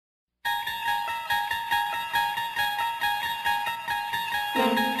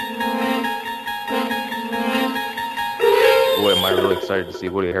Boy, am I really excited to see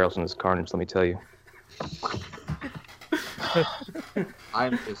Woody Harrelson as Carnage, let me tell you.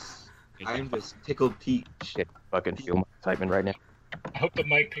 I'm just tickled pink. Shit, fucking feel my excitement right now. I hope the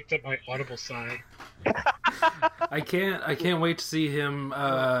mic picked up my audible sigh. I can't wait to see him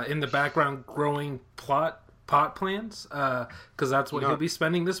in the background growing pot plants, because that's what he'll be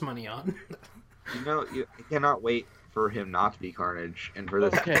spending this money on. I cannot wait for him not to be Carnage and for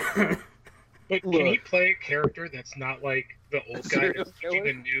this. Okay. But can he play a character that's not like the old guy that's teaching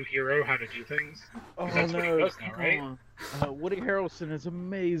the new hero how to do things? Oh that's what he does now, right? Woody Harrelson is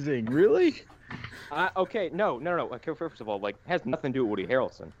amazing. Really? Okay, no. Okay, first of all, like, it has nothing to do with Woody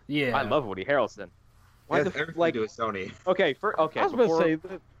Harrelson. Yeah. I love Woody Harrelson. Why the like do with Sony? Okay, I was about to say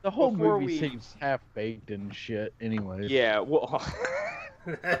the whole movie seems half baked and shit. Anyway. Yeah, well,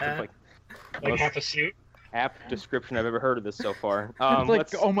 like half a suit. Apt description I've ever heard of this so far. It's like,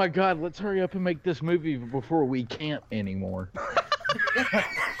 oh my god, let's hurry up and make this movie before we can't anymore.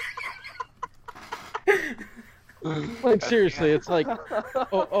 Like seriously, it's like,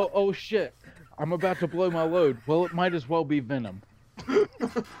 oh shit, I'm about to blow my load. Well, it might as well be Venom.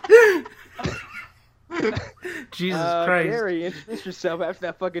 Jesus Christ. Garry, introduce yourself after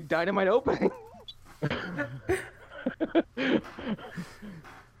that fucking dynamite opening.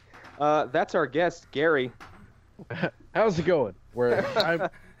 That's our guest, Garry. How's it going?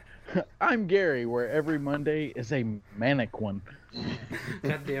 I'm Garry, where every Monday is a manic one.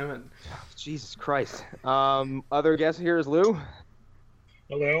 God damn it. Jesus Christ. Other guest here is Lou.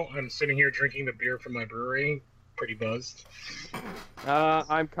 Hello, I'm sitting here drinking the beer from my brewery. Pretty buzzed.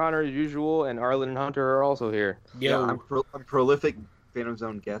 I'm Connor as usual, and Arlen and Hunter are also here. Yo. Yeah, I'm prolific Phantom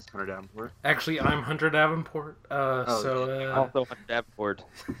Zone guest, Hunter Davenport. Actually, I'm Hunter Davenport. Also Hunter Davenport.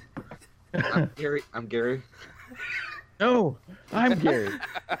 I'm Garry. No, I'm Garry.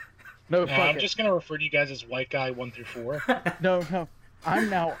 No, I'm just gonna refer to you guys as White Guy 1 through 4. No, I'm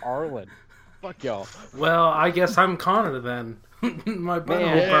now Arlen. Fuck y'all. Well, I guess I'm Connor then. My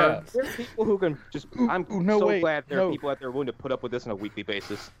butthole Man, burns. There's people who can just. I'm glad there are people out there willing to put up with this on a weekly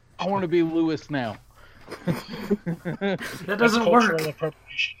basis. I want to be Lewis now. That doesn't work.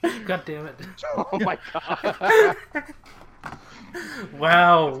 God damn it. Oh my god.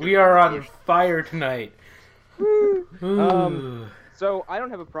 Wow, we are on fire tonight. So I don't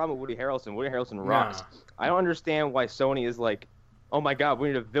have a problem with Woody Harrelson. Woody Harrelson rocks. No. I don't understand why Sony is like, oh my god, we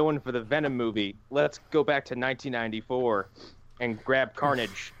need a villain for the Venom movie. Let's go back to 1994 and grab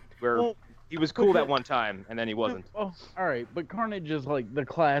Carnage, where he was cool that one time, and then he wasn't. Oh, all right, but Carnage is like the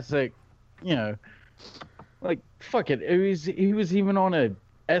classic, like fuck it. He was even on a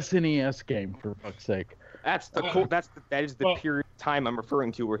SNES game for fuck's sake. That's the cool. That is the period of time I'm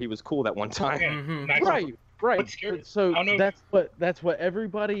referring to where he was cool that one time. Mm-hmm. Right. So that's what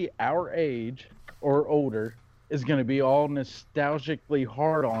everybody our age or older is going to be all nostalgically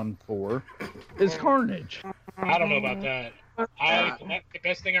hard on for is Carnage. I don't know about that. The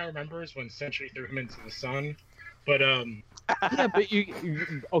best thing I remember is when Sentry threw him into the sun. But yeah, but you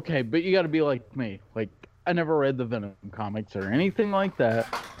got to be like me. Like I never read the Venom comics or anything like that.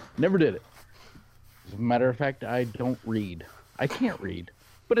 Never did it. As a matter of fact, I don't read. I can't read,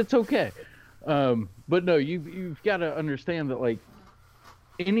 but it's okay. But no, you've got to understand that like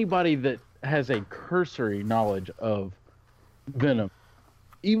anybody that has a cursory knowledge of Venom,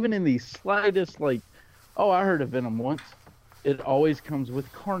 even in the slightest like, oh, I heard of Venom once, it always comes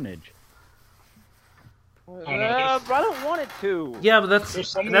with Carnage. But I don't want it to. Yeah, but that's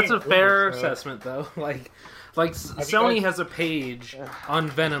a fair assessment though. Like Sony has a page on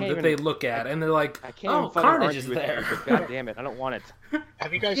Venom that they look at, and they're like, "Oh, Carnage is there." God damn it, I don't want it.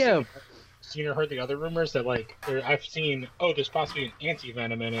 Have you guys seen or heard the other rumors that like I've seen? Oh, there's possibly an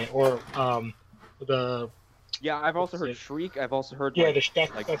anti-Venom in it, or the. Yeah, I've also heard Shriek. I've also heard. Yeah, that's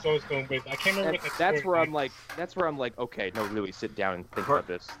what I was going with. I can't remember. That's where I'm like, okay, no, really, sit down and think about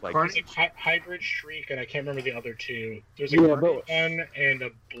this. Like, there's a hybrid Shriek, and I can't remember the other two. There's a green one and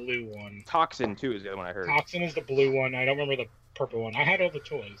a blue one. Toxin too is the other one I heard. Toxin is the blue one. I don't remember the purple one. I had all the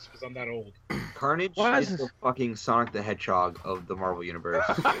toys because I'm that old. Carnage is the fucking Sonic the Hedgehog of the Marvel Universe.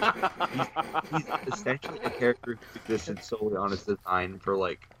 he's essentially a character who existed solely on his design for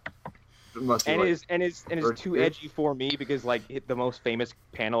like. And is too edgy for me because like the most famous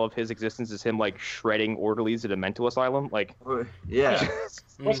panel of his existence is him like shredding orderlies at a mental asylum. Like, yeah.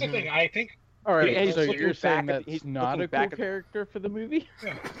 What's the thing? I think. All right, so you're saying that he's not a cool character for the movie?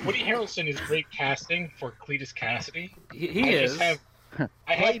 Yeah. Woody Harrelson is great casting for Cletus Cassidy. He is. I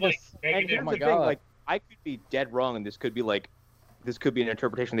have like and here's the thing, like I could be dead wrong, and this could be an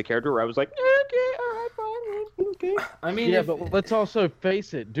interpretation of the character where I was like, okay, all right, fine. Okay. I mean, yeah, but let's also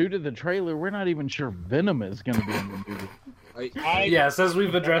face it. Due to the trailer, we're not even sure Venom is going to be in the movie. Yes, as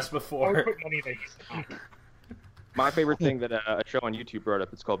we've addressed I would before. put money that he's not. My favorite thing that a show on YouTube brought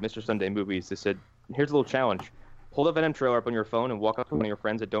up, it's called Mr. Sunday Movies. They said, here's a little challenge. Hold a Venom trailer up on your phone and walk up to one of your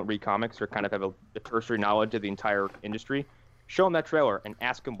friends that don't read comics or kind of have a tertiary knowledge of the entire industry. Show them that trailer and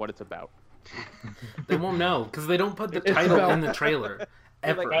ask them what it's about. They won't know because they don't put the title in the trailer.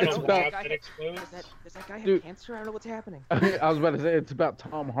 Ever. Like, That's does about that that explodes. guy have Dude. cancer? I don't know what's happening. I was about to say it's about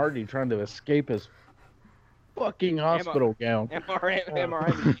Tom Hardy trying to escape his fucking hospital gown.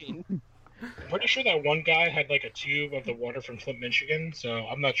 MRI machine. I'm pretty sure that one guy had like a tube of the water from Flint, Michigan, so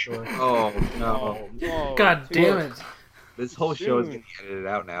I'm not sure. Oh no! Whoa. God damn it. This whole show is getting edited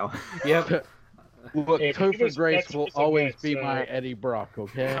out now. Yep. Look, Hey, Topher people's Grace bets will was a always bet, be so- my Eddie Brock,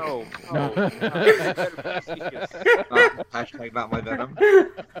 okay? No. No. Hashtag not my Venom.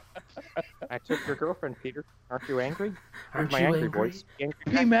 I took your girlfriend, Peter. Aren't you angry? Aren't my you angry angry? voice. Angry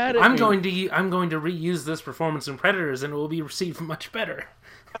Be guy? mad at I'm me. going to reuse this performance in Predators, and it will be received much better.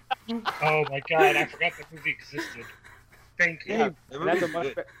 Oh my god, I forgot that movie existed. Thank you. Yeah, That that's a movie's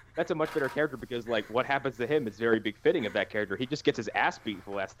much good. that's a much better character because like what happens to him is very befitting of that character. He just gets his ass beat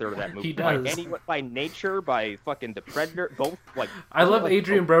for the last third of that movie. He does. By nature, by fucking the Predator, both like. I love like,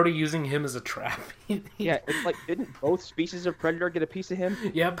 Adrian Brody using him as a trap. Yeah, it's like didn't both species of Predator get a piece of him?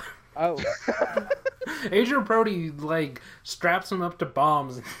 Yep. Oh, Adrian Brody like straps him up to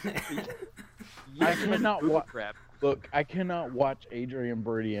bombs. I cannot Booby wa- trap. look, I cannot watch Adrian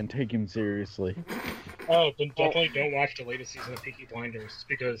Brody and take him seriously. Oh, then definitely don't watch the latest season of Peaky Blinders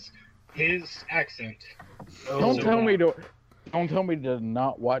because his accent. Don't so tell bad. me to. Don't tell me to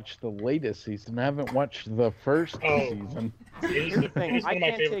not watch the latest season. I haven't watched the first season. It is, Here's the thing, it is one I of my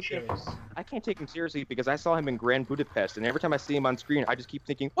can't favorite take him. shows. I can't take him seriously because I saw him in Grand Budapest, and every time I see him on screen, I just keep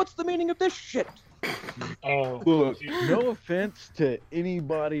thinking, "What's the meaning of this shit?" Oh, Look, dude. no offense to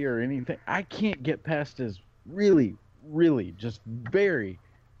anybody or anything. I can't get past his really, really just very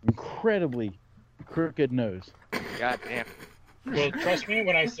incredibly crooked nose. God damn. Well, trust me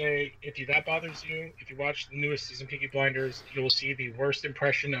when I say, if that bothers you, if you watch the newest season Peaky Blinders, you will see the worst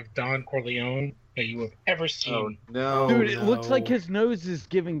impression of Don Corleone that you have ever Oh seen. no! Dude, it looks no. like his nose is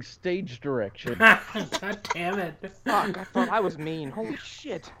giving stage direction. God damn it. Fuck! I thought I was mean. Holy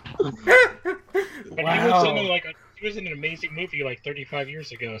shit! But Wow. he was in an amazing movie like 35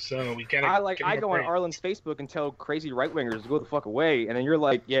 years ago, so we gotta. give him I a go on break. Arlen's Facebook and tell crazy right wingers to go the fuck away, and then you're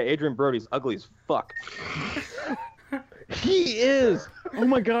like, "Yeah, Adrian Brody's ugly as fuck." He is. Oh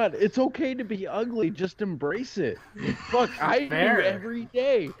my god, it's okay to be ugly. Just embrace it. Fuck, I Fair. do every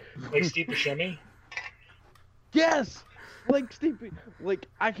day. Like Steve Buscemi. Yes, like like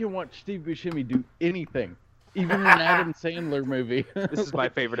I can watch Steve Buscemi do anything, even an Adam Sandler movie. This is my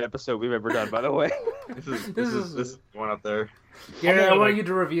favorite episode we've ever done, by the way. This is one up there. Yeah, only I want like you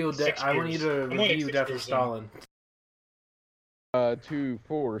to review. 6 I want you beers. to I'm only review 6 Death of beers in. Stalin. 2,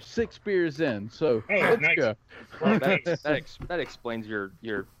 4, 6 beers in. So Oh, let's nice. go. Well, That explains your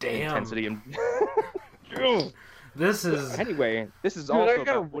Damn. intensity. And This is anyway, this is Dude, also I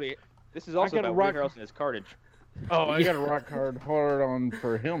gotta- about Woody. This is also gotta about Woody rock- Harrelson as Carnage. Oh, I got a rock hard on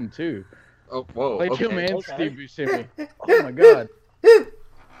for him too. Oh whoa! Like him okay. and Okay. Steve Buscemi. Oh my god.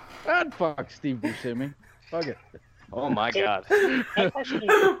 I'd fuck Steve Buscemi. Fuck it. Oh my god. my question is,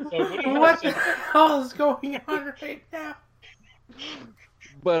 so Woody what the Harrelson- hell is going on right now?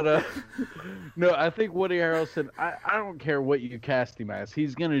 But no, I think Woody Harrelson. I don't care what you cast him as.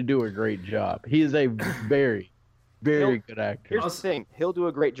 He's gonna do a great job. He is a very, very good actor. Here's the thing: he'll do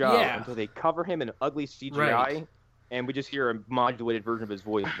a great job Yeah. until they cover him in ugly CGI, Right. and we just hear a modulated version of his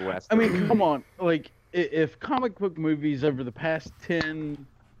voice for the last. I mean, come on. Like, if comic book movies over the past 10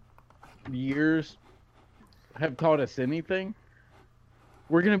 years have taught us anything,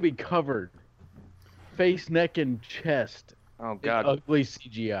 we're gonna be covered, face, neck, and chest. oh in god. ugly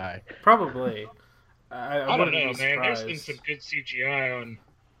CGI. Probably. I I don't wouldn't know, be man. There's been surprised. some good CGI on.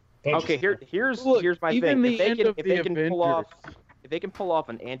 bunch Okay, of stuff. here's Look, my even thing. the If they end can of if the they can pull off Avengers. if they can pull off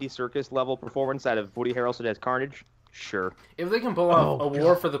an Andy Serkis level performance out of Woody Harrelson as Carnage, sure. If they can pull off Oh, a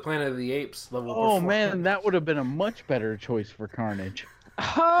War for the Planet of the Apes level Oh performance. man, that would have been a much better choice for Carnage.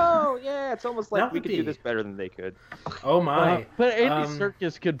 Oh yeah, it's almost like That we would could do be- this better than they could. Oh my. But Andy Um,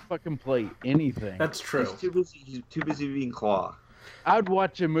 Serkis could fucking play anything. That's true. He's too busy being Claw. I'd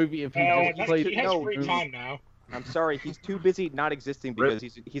watch a movie if he just played. he has no, free dude. time now. I'm sorry, he's too busy not existing because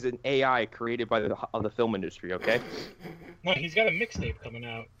he's an AI created by the film industry. Okay. No, he's got a mixtape coming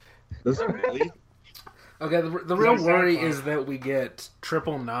out. Does he really? Okay, the real No, worry sci-fi. is that we get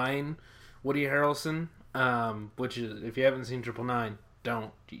 999 Woody Harrelson, which is, if you haven't seen 999,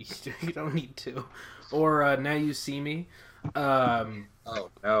 don't. You don't need to. Or Now You See Me. Oh no.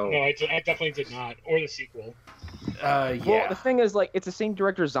 No, I definitely did not. Or the sequel. Yeah. Well, the thing is, like, it's the same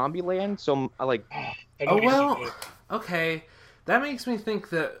director as Zombieland, so I like. That Oh movie's so well. good. Okay, that makes me think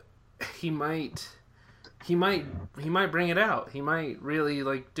that he might bring it out. He might really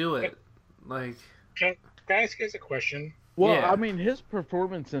like do it. Like, Can I ask you guys a question? Well, Yeah. I mean, his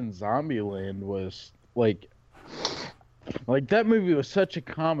performance in Zombieland was like that movie was such a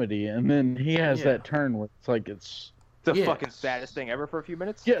comedy, and then he has Yeah. that turn where it's like it's The Yeah. fucking saddest thing ever for a few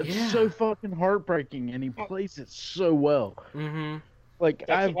minutes. yeah, it's Yeah. so fucking heartbreaking, and he plays it so well. mm-hmm. Like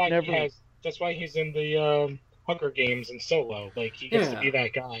That's why he's in the Hunger Games and Solo. Like he gets to Yeah. be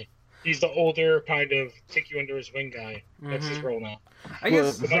that guy. He's the older kind of take you under his wing guy. That's his Mhm. role now. I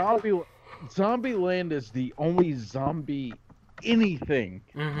guess. Zombieland is the only zombie anything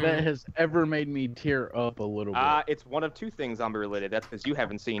Mhm. that has ever made me tear up a little bit. It's one of two things zombie related. That's because you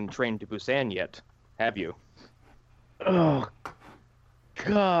haven't seen Train to Busan yet, have you? Oh,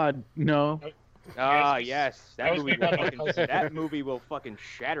 God, no. Yes. that was made by my cousin. That movie will fucking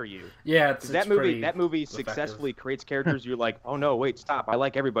shatter you. Yeah, 'Cause it's that movie pretty that movie effective. successfully creates characters you're like, oh no, wait, stop. I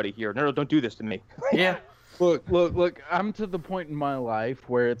like everybody here. No, don't do this to me. Yeah. Look, I'm to the point in my life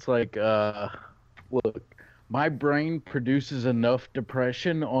where it's like, look, my brain produces enough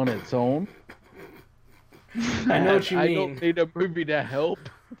depression on its own. I know what you I mean. don't need a movie to help.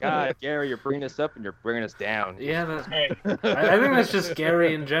 God, Gary, you're bringing us up and you're bringing us down. Yeah, that, Hey, I think that's just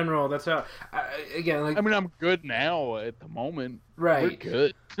Gary in general. That's how. Again, like I mean, I'm good now at the moment. right. We're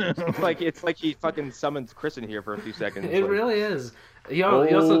good. It's like he fucking summons Chris in here for a few seconds. It like, really is. He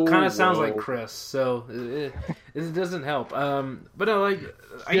also kind of sounds like whoa. Chris, so it doesn't help. But no, like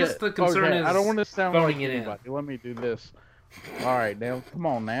I guess the concern Okay, is I don't want to sound like throwing it in. anybody. Let me do this. All right, now, come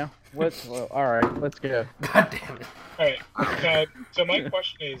on now. All right, let's go. God damn it. alright. So my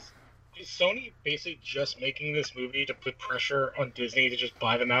question is Sony basically just making this movie to put pressure on Disney to just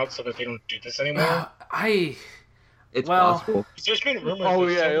buy them out so that they don't do this anymore? It's Well- possible. There's been rumors. Oh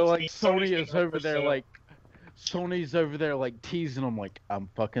that yeah, Sony's like been Sony's up over for there, sale. like Sony's over there, like teasing them, like I'm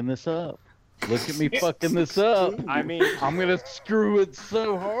fucking this up. Look at me fucking this up. I mean, I'm gonna screw it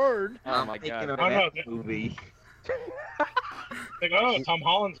so hard. oh my Thinking god. of I don't that know. movie. Like, oh, Tom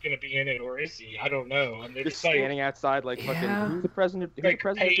Holland's gonna be in it, or is he? I don't know. And they're Just just like, standing outside like fucking Yeah. who's the president? Who's the like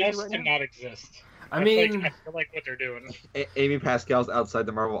president pay of us Disney to right now? not exist. I That's mean, I feel like what they're doing. Amy Pascal's outside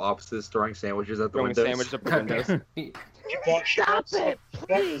the Marvel offices throwing sandwiches at the Throwing windows. sandwiches up the God windows. damn. She bought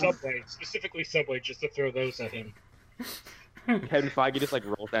Subway, specifically Subway, just to throw those at him. Kevin Feige just like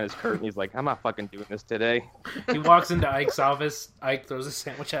rolls down his curtain. He's like, I'm not fucking doing this today. he walks into Ike's office. Ike throws a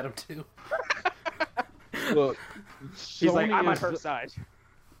sandwich at him too. Look, He's like, I'm on is- her side.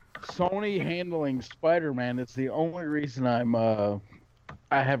 Sony handling Spider-Man is the only reason I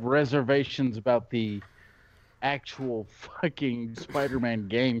have reservations about the actual fucking Spider-Man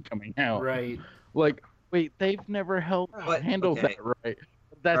game coming out. Right. Like, wait, they've never But, handled okay. that right.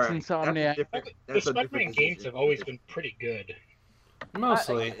 That's All right, Insomniac. The that's a Spider-Man different games decision. have always been pretty good.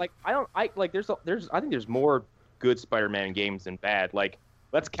 Mostly. I think there's more good Spider-Man games than bad. Like,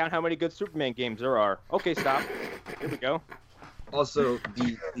 let's count how many good Superman games there are. Okay, stop. Here we go. Also, the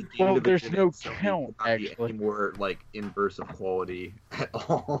game Well, division there's no itself count, would not be actually. any more like inverse of quality at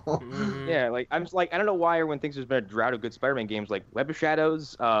all. Mhm. Yeah, like I'm just like I don't know why everyone thinks there's been a drought of good Spider-Man games like Web of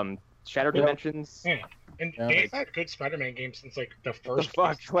Shadows, Shadow Yeah. Dimensions. Yeah. And Yeah. they've had good Spider-Man games since like the What the first.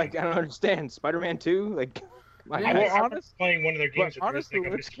 fuck? Like I don't understand. Spider-Man 2? Like my Yeah, I God. was honest- playing one of their But games. with honestly, like,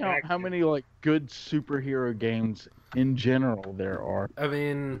 a let's Mr. count how Magnet. many like good superhero games in general there are. I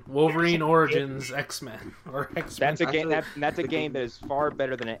mean, Wolverine Origins, X-Men, or X-Men. That's a game. Actually, That's a the game game- that is far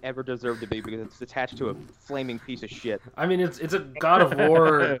better than it ever deserved to be because it's attached to a flaming piece of shit. I mean, it's a God of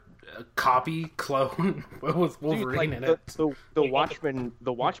War copy clone with Wolverine in it. The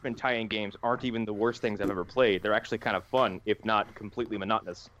Watchmen tie-in games aren't even the worst things I've ever played. They're actually kind of fun, if not completely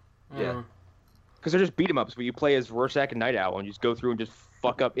monotonous. Yeah. Because they're just beat 'em ups where you play as Rorschach and Night Owl and you just go through and just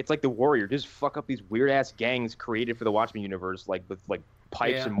fuck up. It's like the Warrior, just fuck up these weird ass gangs created for the Watchmen universe, like with like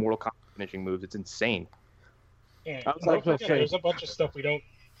pipes Yeah. and Mortal Kombat finishing moves. It's insane. Yeah, I was like, like, there's a bunch of stuff we don't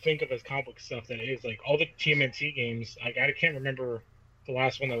think of as comic book stuff that is like all the TMNT games. Like I can't remember the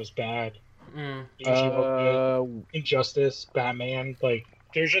last one that was bad. Mm. Injustice, Batman. Like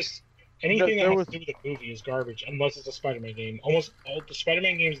there's just anything There that has was- to do with the movie is garbage unless it's a Spider-Man game. Almost all the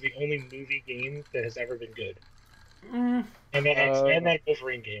Spider-Man games are the only movie game that has ever been good. Mm. And that Uh, and that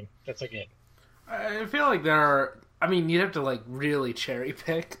Wolverine game. That's like it. I feel like there are. I mean, you'd have to like really cherry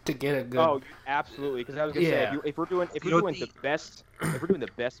pick to get a good. Oh, absolutely. Because I was gonna say, if we're doing the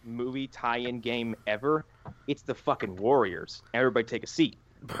best movie tie-in game ever, it's the fucking Warriors. Everybody take a seat.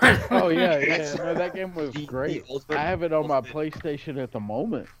 Oh yeah. No, that game was great. I have it on my PlayStation at the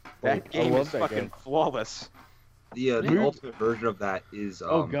moment. That game is fucking flawless. The ultimate version of that is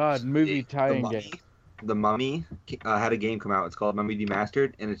oh god, movie tie-in game. The Mummy had a game come out. It's called Mummy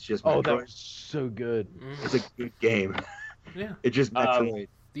Demastered, and it's just that was so good. It's a good game. Yeah, it just Metroid.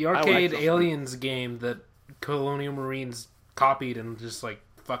 The arcade Aliens game that Colonial Marines copied and just like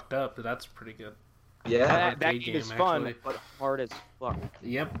fucked up. That's pretty good. Yeah, that game is fun, but hard as fuck.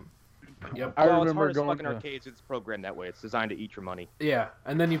 Yep. I remember it's hard as fucking arcades. It's programmed that way. It's designed to eat your money. Yeah,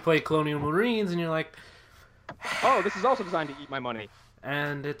 and then you play Colonial Marines, and you're like, oh, this is also designed to eat my money.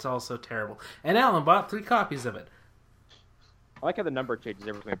 And it's also terrible. And Alan bought 3 copies of it. I like how the number changes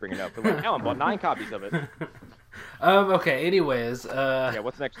every time I bring it up. But like, Alan bought 9 copies of it. Okay. Anyways. Yeah.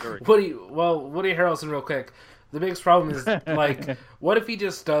 What's the next story? Woody Harrelson, real quick. The biggest problem is like, what if he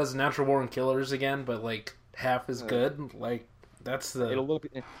just does Natural Born Killers again, but like half as good? Like that's the. It'll look.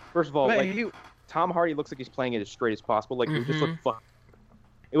 First of all, Tom Hardy looks like he's playing it as straight as possible. Like it just look fuck.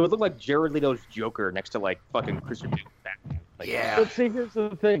 It would look like Jared Leto's Joker next to like fucking Christopher Nolan's Batman. Like, yeah. But see, here's the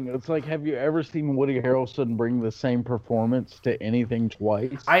thing. It's like, have you ever seen Woody Harrelson bring the same performance to anything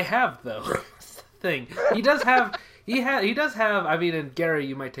twice? I have, though. That's the thing. He does have. He does have. I mean, and Gary,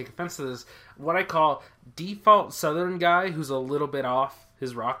 you might take offense to this. What I call default Southern guy who's a little bit off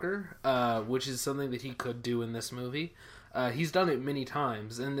his rocker, which is something that he could do in this movie. He's done it many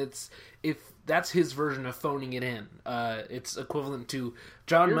times, and if that's his version of phoning it in. It's equivalent to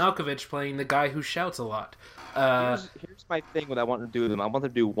John Malkovich playing the guy who shouts a lot. Here's my thing. What I want to do with him, I want to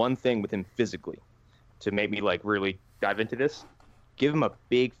do one thing with him physically, to make me like really dive into this. Give him a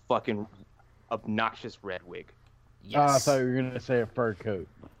big fucking obnoxious red wig. Yes. I thought you were gonna say a fur coat.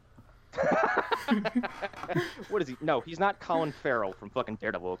 What is he? No, he's not Colin Farrell from fucking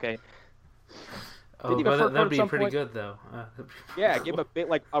Daredevil. Okay. Oh, but that'd be pretty good, though. Yeah, give him a bit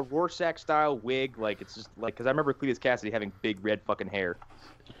like a Rorschach-style wig. Like, it's just like, because I remember Cletus Cassidy having big red fucking hair.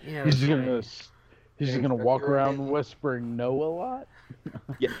 Yeah, he's just gonna walk around whispering no a lot.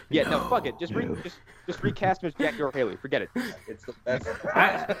 Yeah, no, fuck it. Just recast him as Jack Haley. Forget it. It's the best.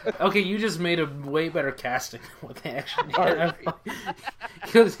 Okay, you just made a way better casting than what they actually did.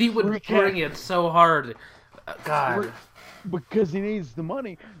 Because he would bring it so hard. God. Because he needs the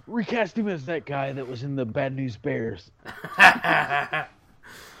money. Recast him as that guy that was in the Bad News Bears.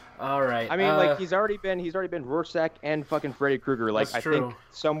 All right. I mean, like he's already been Rorschach and fucking Freddy Krueger. Like I think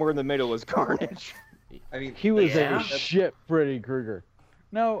somewhere in the middle is Carnage. I mean, he was a shit Freddy Krueger.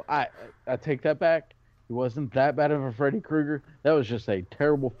 No, I take that back. He wasn't that bad of a Freddy Krueger. That was just a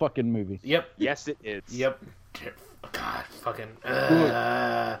terrible fucking movie. Yep. Yes, it is. Yep. God, fucking.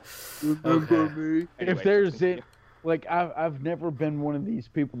 Okay. If there's it. Like, I've never been one of these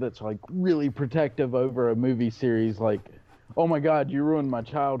people that's, like, really protective over a movie series, like, oh my god, you ruined my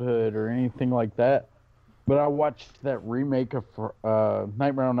childhood, or anything like that. But I watched that remake of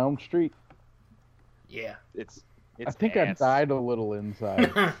Nightmare on Elm Street. Yeah, it's I think I died a little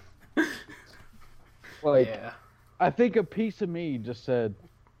inside. Like, yeah. I think a piece of me just said,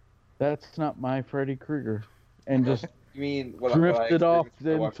 that's not my Freddy Krueger. And just you mean drifted off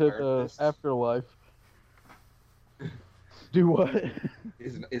into the afterlife. Do what?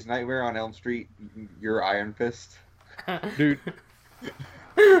 Is Nightmare on Elm Street your Iron Fist? Dude.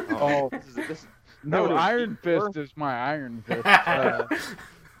 Oh, no, Iron Fist is my Iron Fist.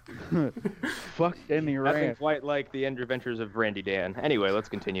 Fuck Danny Rand. Nothing quite like the Adventures of Randy Dan. Anyway, let's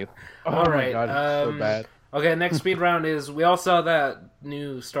continue. All right. God, it's so bad. Okay, next speed round is we all saw that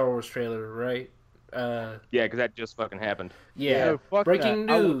new Star Wars trailer, right? Yeah, because that just fucking happened. Yeah. Fuck breaking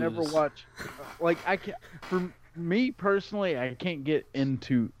that. news. I will never watch. Like, I can't. For me personally, I can't get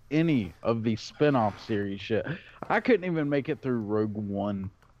into any of the spin-off series shit. I couldn't even make it through Rogue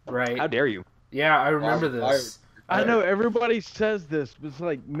One. Right. How dare you? Yeah, I remember this. I know everybody says this, but it's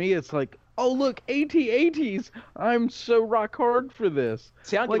like me. It's like, oh look, AT-ATs. I'm so rock hard for this.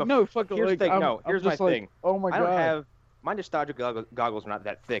 See, I don't like, no, fuck. Here's like, the thing. I'm Here's my thing. Oh my god. I don't have my nostalgia goggles are not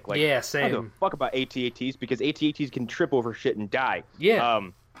that thick. Like, yeah, same. I don't give a fuck about AT-ATs because AT-ATs can trip over shit and die. Yeah.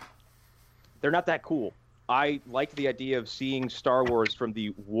 They're not that cool. I liked the idea of seeing Star Wars from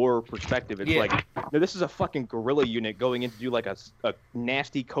the war perspective. It's like, no, this is a fucking guerrilla unit going in to do like a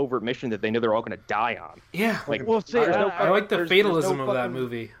nasty covert mission that they know they're all going to die on. Yeah. Like, well, see, I like the fatalism of that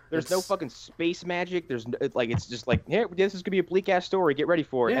movie. There's no fucking space magic. It's just like, yeah, this is going to be a bleak ass story. Get ready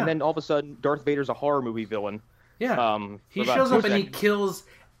for it. Yeah. And then all of a sudden, Darth Vader's a horror movie villain. Yeah. He shows up and he kills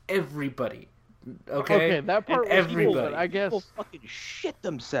everybody. Okay, that part and was cool, but everybody. I guess People fucking shit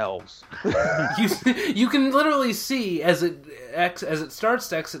themselves. you can literally see as it starts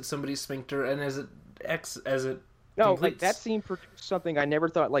to exit somebody's sphincter, and as it No, like completes. that scene produced something I never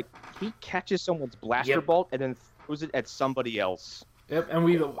thought. Like he catches someone's blaster Yep. bolt and then throws it at somebody else. Yep, and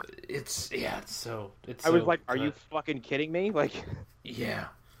it's so. I was so like, "Are you good. fucking kidding me?" Like, Yeah,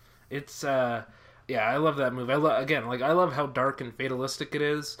 it's I love that movie. I love how dark and fatalistic it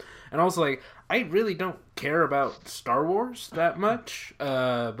is, and also like I really don't care about Star Wars that much,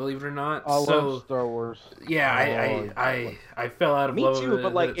 believe it or not. I so love Star Wars. yeah, I fell out of me love too. with it.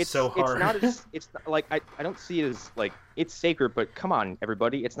 But like, it's so hard. not as it's not, like I don't see it as like it's sacred. But come on,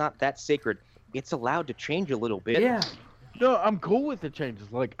 everybody, it's not that sacred. It's allowed to change a little bit. yeah, No, I'm cool with the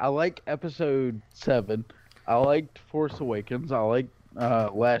changes. Like, I like Episode 7. I liked Force Awakens. I like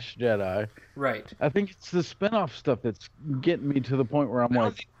Last Jedi. right. I think it's the spin-off stuff that's getting me to the point where I'm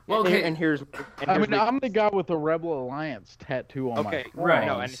like, Well, okay, and here's I'm the guy with the Rebel Alliance tattoo on okay, my right.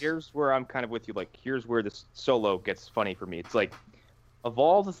 No, arms. and here's where I'm kind of with you. Like, here's where this Solo gets funny for me. It's like, of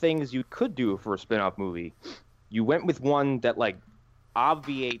all the things you could do for a spin-off movie, you went with one that like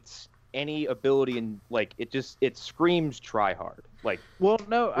obviates any ability and like it screams try hard. Like, Well,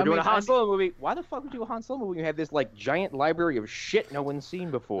 no, we're doing a Han Solo movie. Why the fuck would you do a Han Solo movie when you have this like giant library of shit no one's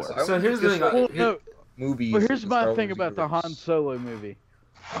seen before? So here's the thing. Well, no, Movies. but here's in my Star thing Wars about the universe. Han Solo movie.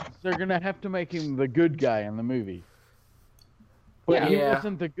 They're gonna have to make him the good guy in the movie. But he Yeah.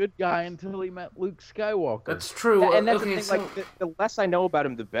 wasn't the good guy until he met Luke Skywalker. That's true. And that's okay, the so thing. Like, the less I know about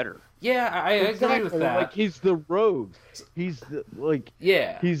him, the better. yeah, I agree with that. Like, he's the rogue. He's the, like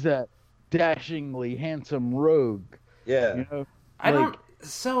yeah, he's that dashingly handsome rogue. Yeah. You know, I like, don't.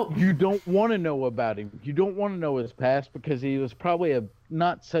 So you don't want to know about him. You don't want to know his past because he was probably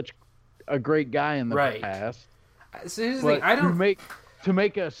not such a great guy in the Right. past. so here's the But thing. I don't. to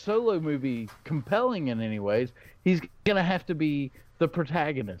make a Solo movie compelling in any ways, he's gonna have to be the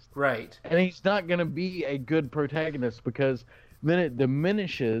protagonist, Right. and he's not gonna be a good protagonist because then it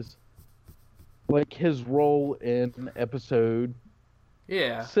diminishes like his role in Episode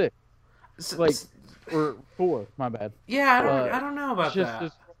Yeah. 6 S- like- s- or 4. My bad. yeah, uh, I don't know about It's just that.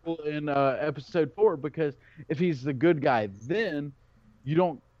 his role in Episode 4 because if he's the good guy, then you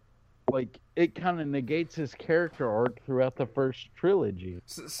don't like it. Kind of negates his character arc throughout the first trilogy.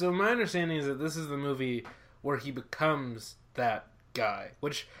 So my understanding is that this is the movie where he becomes that guy,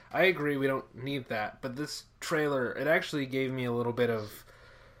 which I agree we don't need that. But this trailer, it actually gave me a little bit of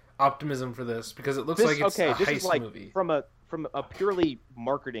optimism for this because it looks like it's a this heist is like movie. from a purely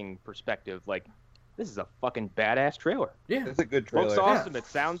marketing perspective. Like, this is a fucking badass trailer. Yeah. It's a good It looks trailer. awesome. It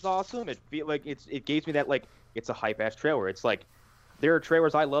sounds awesome. It gives me that like it's a hype ass trailer. It's like there are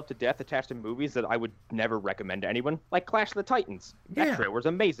trailers I love to death attached to movies that I would never recommend to anyone. Like Clash of the Titans. That Yeah. trailer's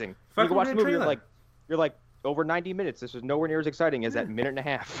amazing. You Fucking can watch the great movie. trailer. You're like over 90 minutes. This is nowhere near as exciting as that minute and a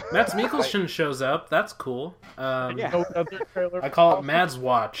half. Mads Mikkelsen shows up. That's cool. Yeah. No other trailer. I call it Mads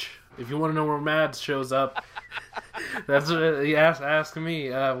Watch. If you want to know where Mads shows up, that's what he ask me,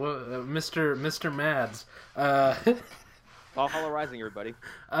 Mr. Mads. Valhalla Rising, everybody.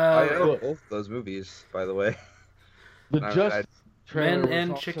 I know Look. both those movies, by the way. The I- Just I- trailer Men was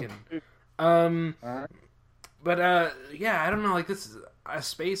and awesome. Chicken. Alright. But yeah, I don't know. Like this, a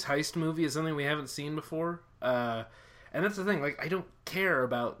space heist movie is something we haven't seen before. And that's the thing. Like, I don't care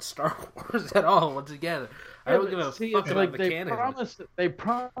about Star Wars at all. Once again, I don't give a See, fuck it's about like the they canon.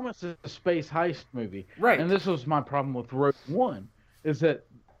 promised a space heist movie, Right. and this was my problem with Rogue One, is that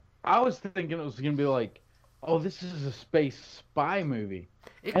I was thinking it was gonna be like, oh, this is a space spy movie.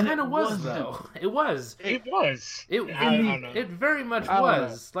 It and kind of it was wasn't. though. It was. It was. It I don't know. it very much I don't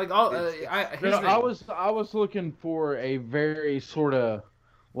was. Like all. It's- Here's the thing. I was looking for a very sort of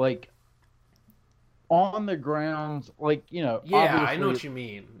like on the grounds, like, you know. Yeah, I obviously know what it's- you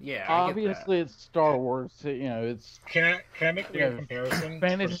mean. Yeah, I get Obviously, it's Star Wars. You know, it's Can I make a weird Yeah. comparison for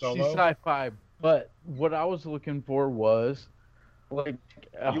fantasy Solo? sci-fi. But what I was looking for was like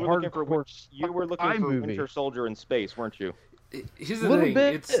a You were looking for hardcore You were looking spy for movie. Winter Soldier in space, weren't you? that. Here's the Little thing.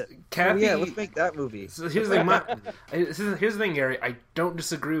 bit. It's Oh, Kathy. yeah, let's make that movie. So here's the thing. Here's the thing, Gary. I don't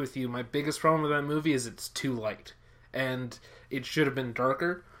disagree with you. My biggest problem with that movie is it's too light, and it should have been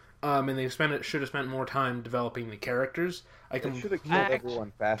darker. And they should have spent more time developing the characters. I It can. should have killed Act-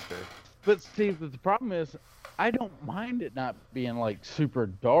 everyone faster. But see, the problem is, I don't mind it not being like super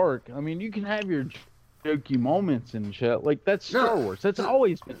dark. I mean, you can have your jokey moments and shit. Like, that's No, Star Wars. That's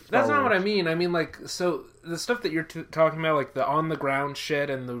always been Star That's not what I Wars. mean. I mean, like, so the stuff that you're talking about, like the on the ground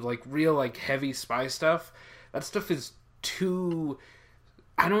shit and the like real like heavy spy stuff. That stuff is too.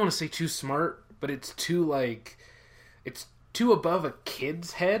 I don't want to say too smart, but it's too like. It's too above a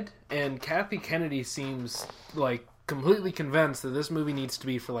kid's head, and Kathy Kennedy seems like completely convinced that this movie needs to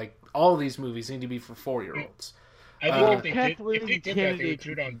be for like all these movies need to be for 4-year-olds. I think if they Kathleen did that, they Kennedy would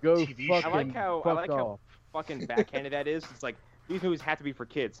do it on go TV fuck show. I like how off. fucking backhanded that is. It's like these movies have to be for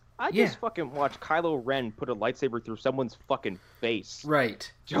kids. I Yeah. just fucking watched Kylo Ren put a lightsaber through someone's fucking face.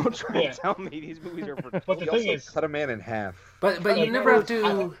 Right. Don't try Yeah. to tell me these movies are for. But the He thing also is, cut a man in half. But Like, you never have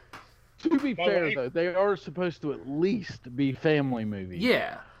to. To be But fair, wait. though, they are supposed to at least be family movies.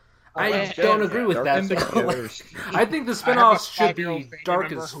 Yeah. Oh, I yeah. don't agree with that. Dark Though. Sisters. I think the I have a spin-offs should 5-year-old be family dark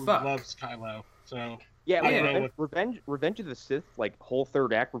member as who fuck. loves Kylo, so Yeah, I like, don't know Revenge of the Sith, like whole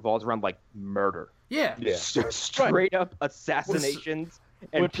third act revolves around like murder, Yeah. Yeah. straight up assassinations,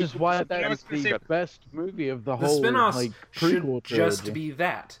 and Which is people why just- I that was is gonna the say- best movie of the The whole spin-offs like should prequel just trilogy. be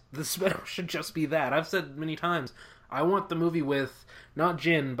that. The spin-off should just be that. I've said many times, I want the movie with, not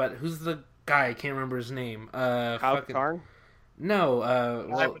Jin, but who's the guy? I can't remember his name. Kyle Fucking... Katarn? No,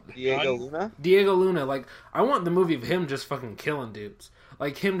 well, Diego Luna? Diego Luna. Like, I want the movie of him just fucking killing dudes.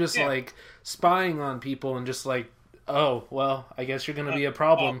 Like, him just, Yeah. like, spying on people and just like, oh, well, I guess you're gonna be a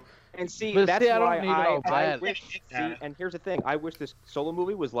problem. And see, But that's see, I don't why need all I that. wish. See, and here's the thing: I wish this solo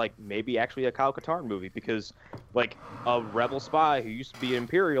movie was like maybe actually a Kyle Katarn movie, because like a rebel spy who used to be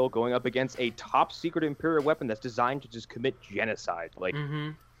Imperial going up against a top secret Imperial weapon that's designed to just commit genocide. Like, Mm-hmm.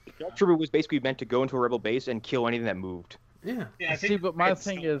 Dark Trooper was basically meant to go into a rebel base and kill anything that moved. Yeah. yeah, I See, think but my it's-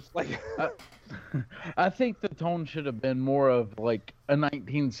 thing is, Like, I think the tone should have been more of like a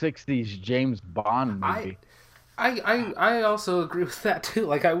 1960s James Bond movie. I also agree with that too.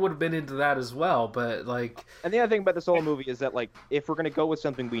 Like, I would have been into that as well, but like, and the other thing about the solo movie is that like if we're gonna go with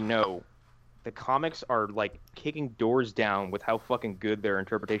something we know, the comics are like kicking doors down with how fucking good their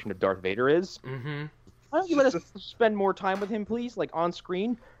interpretation of Darth Vader is. mm-hmm. Why don't you let us spend more time with him, please? Like on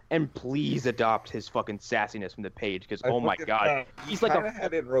screen, and please adopt his fucking sassiness from the page, because oh my god, he's like Kinda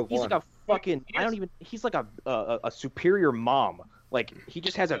had it in Rogue he's One. like a fucking he's like a superior mom. Like he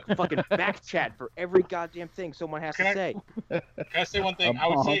just has a fucking back chat for every goddamn thing someone has to say. Can I say one thing? I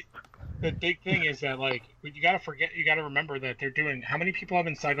would say the big thing is that like you gotta remember that they're doing. How many people have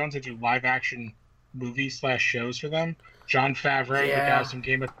been signed on to do live action movies / shows for them? John Favreau, the guys from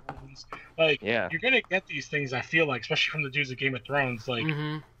Game of Thrones. Like, Yeah. you're gonna get these things. I feel like, especially from the dudes of Game of Thrones. Like,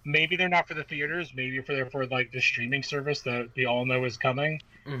 Mm-hmm. maybe they're not for the theaters. Maybe for like the streaming service that we all know is coming.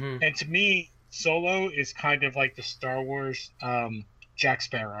 Mm-hmm. And to me, Solo is kind of like the Star Wars Jack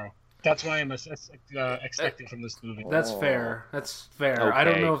Sparrow. That's what I'm expecting from this movie. That's fair. That's fair. Okay. I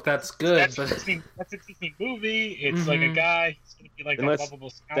don't know if that's good, That's a but Disney movie. It's like a Mhm. guy. He's gonna be like Then a let's- lovable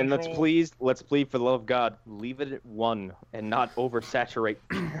scoundrel. Then let's plead for the love of God, leave it at one and not oversaturate.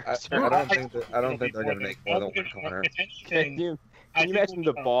 I don't think they're gonna make more than one corner. If Can anything, you, I can you think imagine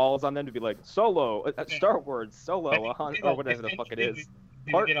the we'll- balls on them to be like Solo, Star Wars, I Solo, think, or whatever the if fuck it anything, is.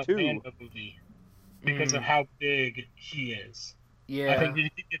 we Part get a 2. Lando movie because of how big he is. I yeah, think if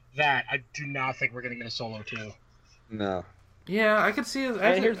you get that, I do not think we're gonna get a Solo 2. No. yeah, I could see it.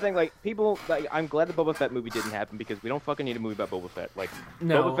 And here's the thing, like people, like I'm glad the Boba Fett movie didn't happen because we don't fucking need a movie about Boba Fett. Like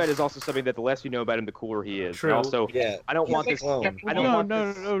No. Boba Fett is also something that the less you know about him, the cooler he is. True. And also, Yeah. I don't He's want a this. clone. I don't No, want no,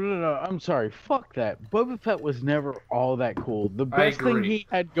 this. no. I'm sorry. Fuck that. Boba Fett was never all that cool. The best thing agree. he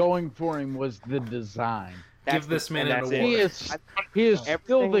had going for him was the design. That's Give this the- man and an that's it. award. He is still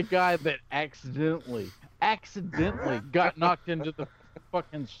Everything- the guy that accidentally got knocked into the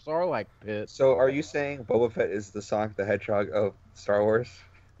fucking Sarlacc pit. So are you saying Boba Fett is the Sonic the Hedgehog of Star Wars?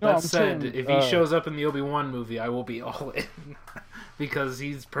 No, That I'm said, saying, if he shows up in the Obi-Wan movie, I will be all in because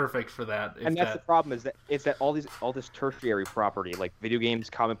he's perfect for that. If And that's the that... problem is that all this tertiary property, like video games,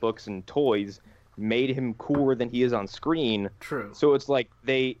 comic books, and toys, made him cooler than he is on screen. True. So it's like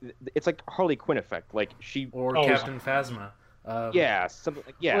it's like Harley Quinn effect. Like she, Or Oh, Captain Phasma. yeah, something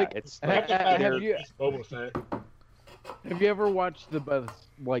like Like, it's have they're- you- Boba Fett. Have you ever watched the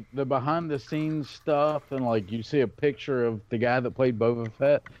behind the scenes stuff and like you see a picture of the guy that played Boba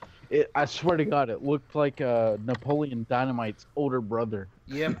Fett? I swear to God, it looked like Napoleon Dynamite's older brother.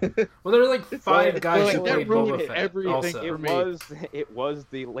 Yep. Well, there are like 5 guys like, who that played ruined Boba Fett. everything Also. for it was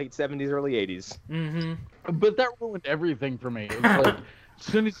the late 70s, early 80s. Mm-hmm. But that ruined everything for me. It was like, as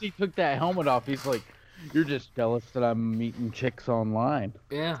soon as he took that helmet off, he's like, "You're just jealous that I'm meeting chicks online."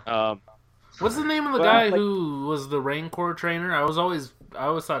 Yeah. What's the name of the Well, guy like- who was the Rancor trainer? I always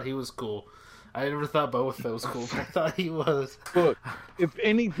thought he was cool. I never thought Boba Fett was cool, but I thought he was. Look, if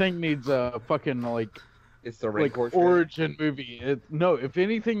anything needs a fucking It's the like Rancor trainer. origin movie, if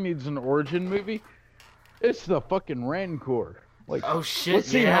anything needs an origin movie, it's the fucking Rancor. Like, Oh shit! let's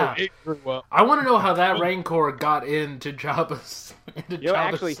see Yeah. how it grew up. I want to know how that Rancor got into Jabba's. Into You know,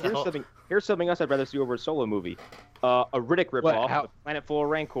 Jabba's actually, cell. Here's something else I'd rather see over a Solo movie. A Riddick ripoff, how- a Planet Full of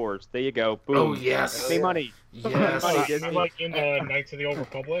Rancors. There you go. Boom. Oh, yes. Save money. Yes. Oh, Disney. like in Knights of the Old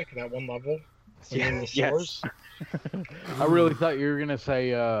Republic, that one level. Like in the Yes. stores. I really thought you were gonna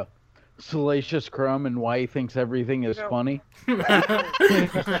say Salacious Crumb and why he thinks everything is funny. There's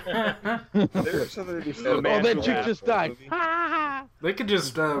something to be said. Oh, about that the chick last just one died. movie. They could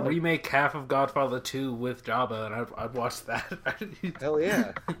just remake half of Godfather 2 with Jabba, and I'd watch that. Hell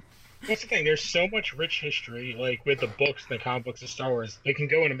yeah. That's the thing. There's so much rich history, like with the books, the comic books, of Star Wars. They can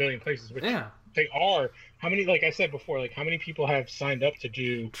go in a million places, which Yeah, they are. How many? Like I said before, like how many people have signed up to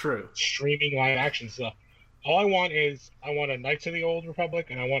do true. streaming live action stuff? All I want is I want a Knights of the Old Republic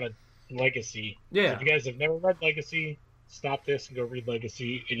and I want a Legacy. Yeah. If you guys have never read Legacy, stop this and go read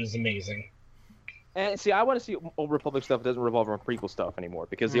Legacy. It is amazing. And see, I want to see Old Republic stuff that doesn't revolve around prequel stuff anymore,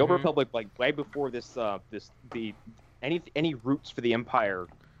 because the Old Mhm. Republic, like way before any roots for the Empire,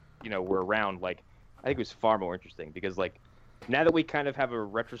 were around. Like, I think it was far more interesting, because like now that we kind of have a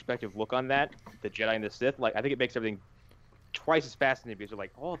retrospective look on that, the Jedi and the Sith, like I think it makes everything twice as fascinating, because you're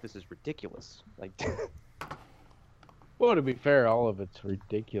like, oh, this is ridiculous. Like, Well, to be fair, all of it's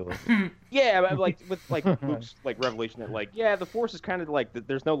ridiculous. yeah, but like with like Luke's like revelation that like, yeah, the Force is kind of like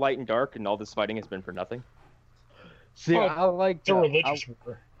there's no light and dark, and all this fighting has been for nothing. See, Oh, I like It's a that. religious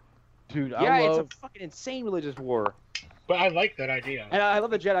war. Dude, Yeah, I love. it's a fucking insane religious war. But I like that idea. And I love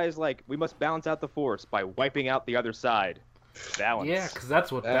the Jedi is like, we must balance out the Force by wiping out the other side. Balance. Yeah, because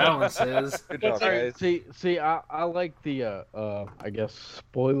that's what balance is. Good job, guys. See, I like the I guess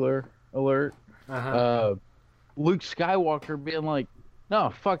spoiler alert. Uh-huh. Luke Skywalker being like, no,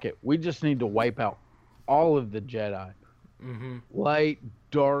 fuck it, we just need to wipe out all of the Jedi, Mm-hmm. light,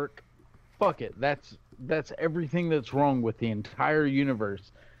 dark, fuck it. That's everything that's wrong with the entire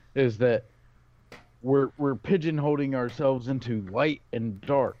universe, is that we're pigeonholing ourselves into light and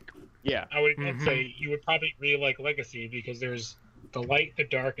dark. Yeah. I would Mhm. say you would probably really like Legacy because there's the light, the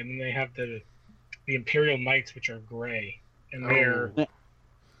dark, and then they have the Imperial Knights, which are gray, and they're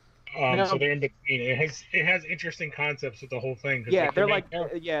so they're in between. It has interesting concepts with the whole thing. 'cause, Yeah, the they're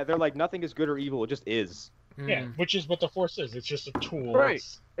main- like nothing is good or evil. It just is. yeah, which is what the Force is. It's just a tool. Right.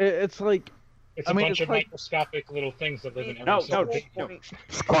 It's like, It's I a mean, bunch it's of like- microscopic little things that live in every No, single no, thing. no.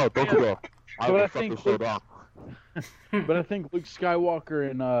 Scarlet, don't do that. I But will I fuck think this shit up. but I think Luke Skywalker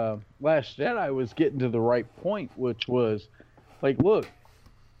in Last Jedi was getting to the right point, which was like, look,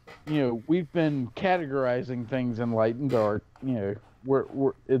 we've been categorizing things in light and dark.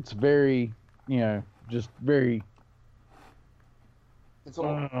 We're it's very, just very. It's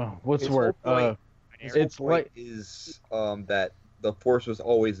all, What's the his word? whole point- his whole it's point like is that the Force was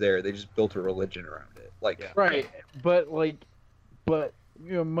always there. They just built a religion around it. Like, Yeah. right, but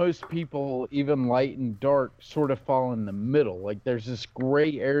most people, even light and dark, sort of fall in the middle. Like there's this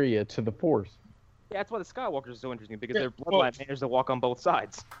gray area to the Force. Yeah, that's why the Skywalkers are so interesting, because Yeah, their well- bloodline managed to walk on both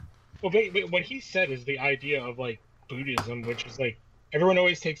sides. Well, what he said is the idea of like Buddhism, which is like everyone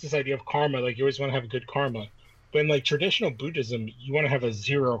always takes this idea of karma, like you always want to have good karma. But in like traditional Buddhism, you want to have a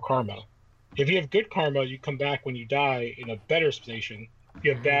zero karma. If you have good karma, you come back when you die in a better station. If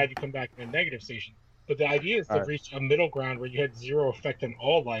you have bad, you come back in a negative station. But the idea is to Alright. reach a middle ground where you had zero effect on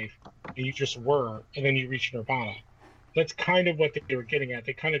all life, and you just were, and then you reach nirvana. That's kind of what they were getting at.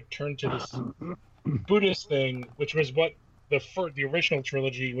 They kind of turned to this Buddhist thing, which was what the original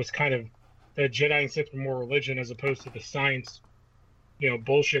trilogy was kind of. The Jedi and Sith were more religion as opposed to the science,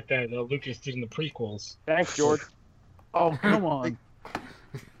 bullshit that Lucas did in the prequels. Thanks, George. Oh, come on.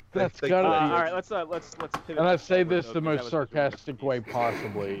 That's gotta all be. right, let's pivot. And I say this That the most was- sarcastic way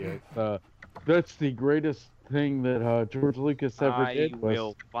possibly. That's the greatest thing that George Lucas ever I did. Was,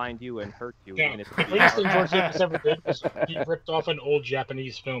 will find you and hurt you. Yeah, And it's the greatest thing George Lucas ever did was he ripped off an old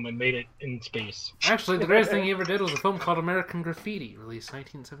Japanese film and made it in space. Actually, the greatest thing he ever did was a film called American Graffiti, released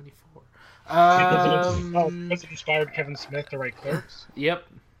 1974. Was it inspired Kevin Smith to write Clerks? Yep,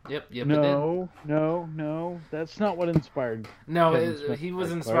 it did. no, that's not what inspired. No, Kevin Smith he was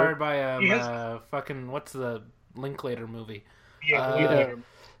like inspired by He has- fucking what's the Linklater movie? Yeah, Yeah. Linklater.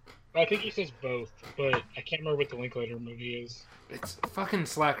 I think he says both, but I can't remember what the Linklater movie is. It's fucking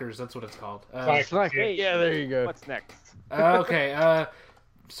Slackers. That's what it's called. Slackers. Like, yeah, there you go. What's next? Okay.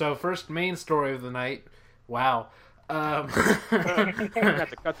 So first main story of the night. Wow. We're gonna have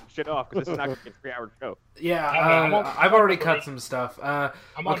to cut some shit off, because this is not gonna be a 3-hour show. Yeah, I'm on- I've already cut some stuff. I'm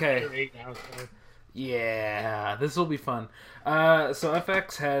on Okay. Figure 8 now, so Yeah, this will be fun. So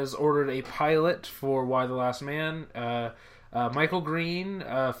FX has ordered a pilot for Why the Last Man. Michael Green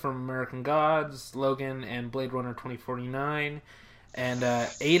from American Gods, Logan, and Blade Runner 2049, and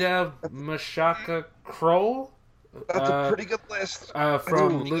Ada Mashaka Kroll That's a pretty good list.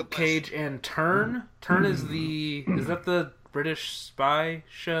 From Luke Cage and Turn. Turn is that the British spy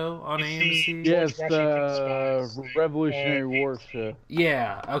show on AMC? Yes, the Revolutionary War show.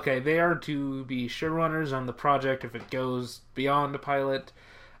 Yeah, okay. They are to be showrunners on the project if it goes beyond a pilot,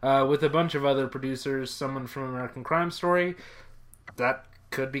 with a bunch of other producers, someone from American Crime Story. That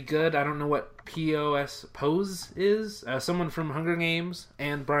could be good. I don't know what Pose is. Someone from Hunger Games,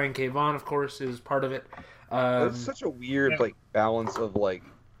 and Brian K. Vaughan, of course, is part of it. It's such a weird balance of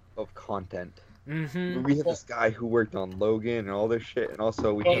content. Mm-hmm. We have this guy who worked on Logan and all this shit, and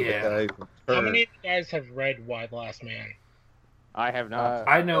also we have the guy from Turn. How many of you guys have read Why the Last Man? I have not.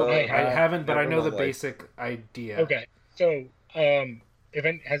 I know I haven't, but I know the like... basic idea. Okay, so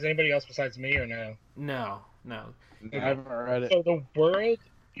has anybody else besides me or no? No. I haven't read it. So the world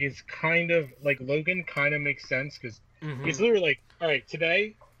is kind of like Logan. Kind of makes sense because it's literally like, all right,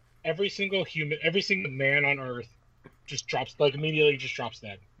 today, every single man on Earth just immediately drops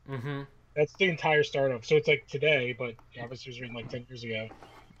dead. Mm-hmm. That's the entire start of. So it's like today, but obviously it was written like 10 years ago.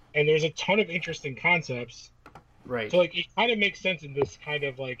 And there's a ton of interesting concepts. Right. So like it kind of makes sense in this kind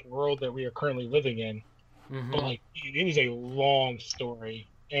of like world that we are currently living in. Mm-hmm. But like it is a long story,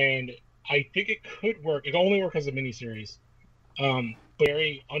 and I think it could work. It only work as a miniseries.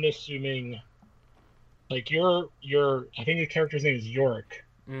 Very unassuming. Like I think the character's name is Yorick.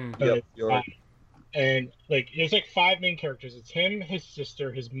 Yep, Yorick. And like there's like 5 main characters. It's him, his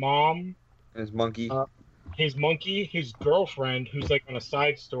sister, his mom, and his monkey, his girlfriend, who's like on a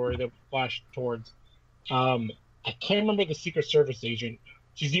side story that we flashed towards. I can't remember the Secret Service agent.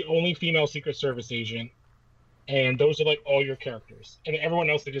 She's the only female Secret Service agent. And those are like all your characters. And everyone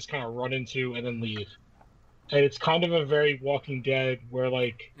else they just kind of run into and then leave. And it's kind of a very Walking Dead where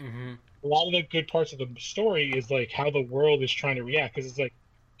like a lot of the good parts of the story is like how the world is trying to react. Because it's like,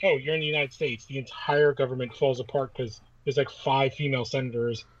 oh, you're in the United States. The entire government falls apart because there's like 5 female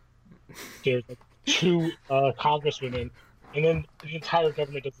senators. There's like 2 congresswomen. And then the entire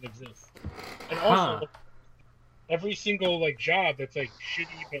government doesn't exist. And also, like, every single like job that's like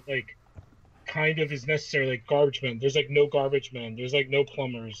shitty but like kind of is necessary, like garbage men. There's like no garbage men. There's like no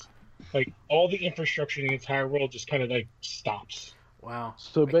plumbers. Like all the infrastructure in the entire world just kind of like stops. Wow.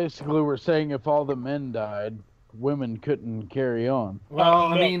 So basically, we're saying if all the men died, women couldn't carry on. Well,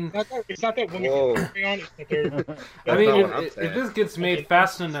 No, I mean, it's not that women can carry on. It's that they're. I mean, not what if I'm this gets made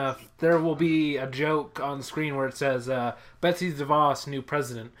fast enough, there will be a joke on screen where it says Betsy DeVos, new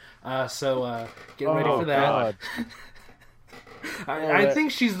president. So get ready for that. God. I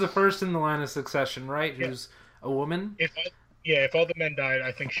think she's the first in the line of succession, right? Yeah. Who's a woman? If all the men died,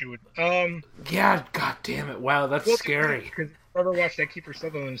 I think she would. Yeah, god damn it! Wow, that's scary. Because I ever watched that Kiefer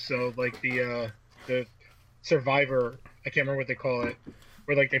Sutherland show, like the Survivor, I can't remember what they call it,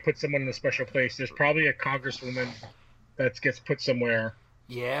 where like they put someone in a special place. There's probably a congresswoman that gets put somewhere.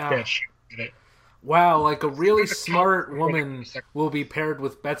 Yeah. That did it. Wow, like a really smart woman will be paired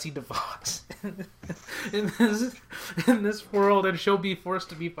with Betsy DeVos in this world, and she'll be forced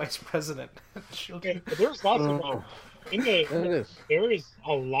to be vice president. There's lots of there is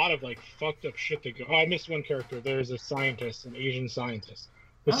a lot of like fucked up shit that go. Oh, I missed one character. There's a scientist, an Asian scientist.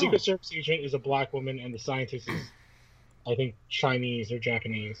 The Secret Service agent is a black woman, and the scientist is, I think, Chinese or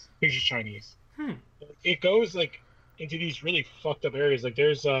Japanese. I think she's Chinese. It goes like into these really fucked up areas. Like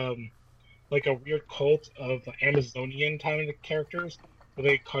there's like a weird cult of Amazonian kind of characters where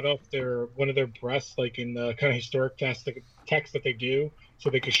they cut off one of their breasts, like in the kind of historic text that they do,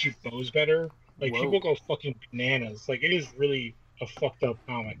 so they could shoot bows better. Like people go fucking bananas. Like it is really a fucked up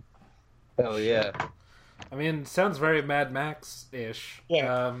comic. Hell yeah. I mean, it sounds very Mad Max-ish.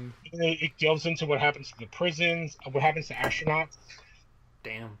 Yeah. It delves into what happens to the prisons, what happens to astronauts.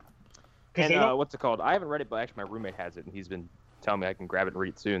 Damn. And what's it called? I haven't read it, but actually my roommate has it, and he's been telling me I can grab it and read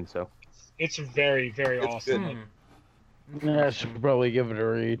it soon. So it's very, very awesome. Yeah, I should probably give it a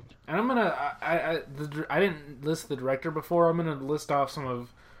read. And I'm gonna. I didn't list the director before. I'm gonna list off some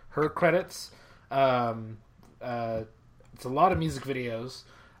of her credits. It's a lot of music videos.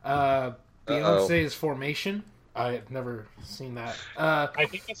 Beyonce's Formation. I've never seen that. I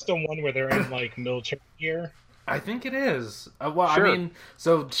think that's the one where they're in like military gear. I think it is. Well, Sure. I mean,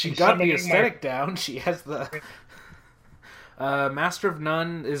 so she got the aesthetic down. She has the Master of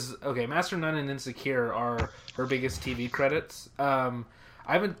None is okay. Master of None and Insecure are her biggest TV credits. I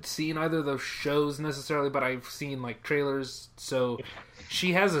haven't seen either of those shows necessarily, but I've seen like trailers. So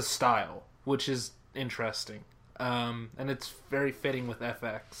she has a style, which is interesting, and it's very fitting with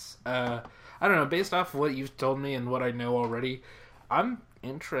FX. I don't know. Based off what you've told me and what I know already, I'm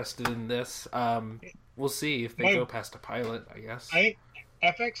interested in this. We'll see if they go past a pilot, I guess.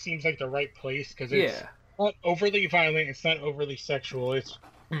 FX seems like the right place because it's not overly violent. It's not overly sexual. It's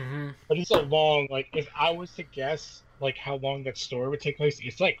Mm-hmm. but it's a long. Like if I was to guess, like how long that story would take place,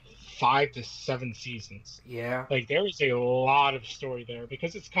 it's like 5 to 7 seasons. Yeah. Like there is a lot of story there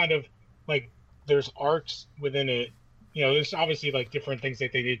because it's kind of like there's arcs within it. You know, there's obviously like different things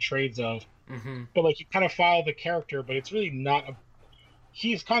that they did trades of, Mm-hmm. but like you kind of follow the character, but it's really not a.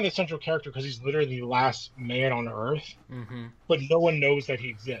 He's kind of the central character because he's literally the last man on Earth, Mm-hmm. but no one knows that he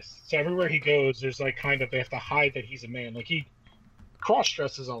exists. So everywhere he goes, there's like kind of they have to hide that he's a man. Like he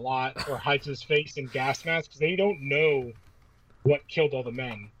cross-dresses a lot or hides his face in gas masks because they don't know what killed all the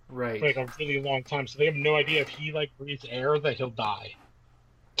men Right. for like a really long time. So they have no idea if he like breathes air that he'll die.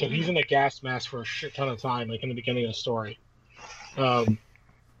 So he's in a gas mask for a shit ton of time, like in the beginning of the story.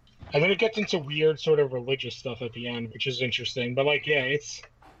 And then it gets into weird sort of religious stuff at the end, which is interesting. But like, yeah, it's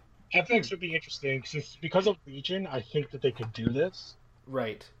FX would be interesting since because of Legion, I think that they could do this.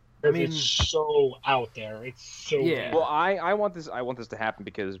 Right. Because mean- it's so out there. It's so Yeah. Well, I want this to happen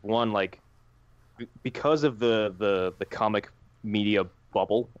because one, like, because of the comic media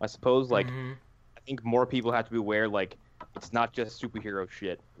bubble, I suppose. Like, Mhm. I think more people have to be aware. Like, it's not just superhero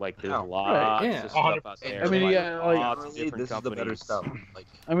shit. Like, there's No. lots Yeah. of stuff out 100%. there. I mean, like, yeah, like- lots of Really, different this is the better companies. stuff. Like,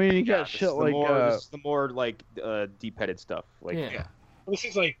 I mean, you got this shit is the like more, this is the more like deep-headed stuff. Like, Yeah. This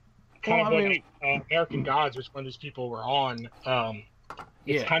is like kind Well, of I like American Gods, which one of these people were on.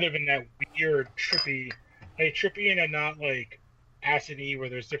 It's Yeah. kind of in that weird, trippy in a not like acidy where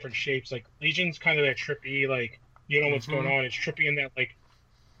there's different shapes. Like Legion's kind of that trippy, like you know what's going on. It's trippy in that like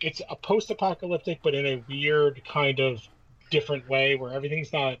it's a post-apocalyptic, but in a weird kind of different way where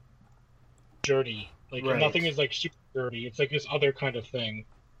everything's not dirty. Like Right. nothing is like super dirty. It's like this other kind of thing.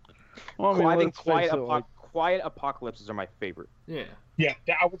 Well, I mean, I think let's face it, like, quiet apocalypses are my favorite. Yeah. Yeah,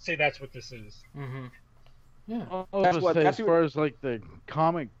 I would say that's what this is. Mm-hmm. Yeah. I was That's gonna what- say, that's as what- far as like the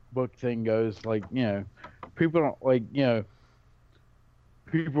comic book thing goes, like, you know, people don't like, you know,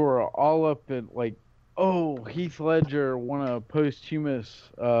 people are all up in like, oh, Heath Ledger won a posthumous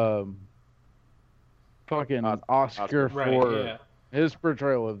fucking Oscar Right. for Yeah. his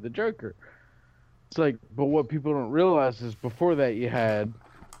portrayal of the Joker. It's like, but what people don't realize is before that you had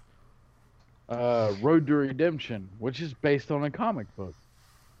Road to Redemption, which is based on a comic book.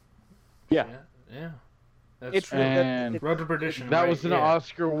 Yeah. Yeah. That's It's true. And Road to Perdition. that right, was an yeah.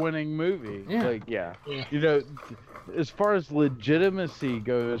 Oscar-winning movie. Yeah. Like, Yeah. you know, as far as legitimacy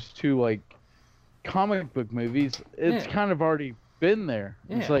goes to like comic book movies, it's Yeah. kind of already been there.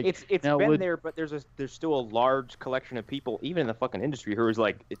 It's Yeah. like It's now been leg- there, but there's still a large collection of people, even in the fucking industry, who is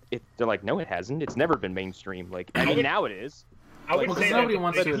like, they're like, no, it hasn't. It's never been mainstream. Like, I mean, now it is. I would Well, say because that nobody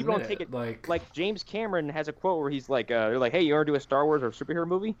wants but to people admit don't take it. it- Like, Like James Cameron has a quote where he's like, they're like, hey, you want to do a Star Wars or superhero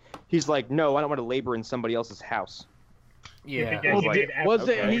movie? He's like, no, I don't want to labor in somebody else's house. yeah. Yeah, Well, he like, did have-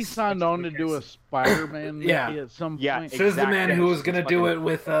 wasn't okay. he signed on to do a Spider-Man Yeah. movie at some Yeah, point? Says the man Exactly. who was gonna do it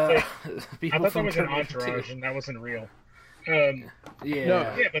with I people thought that from was an Terminator 2. entourage, and that wasn't real. Yeah.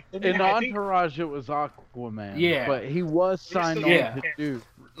 Yeah, but In I think Entourage, it was Aquaman. Yeah. but he was signed on Yeah. to do.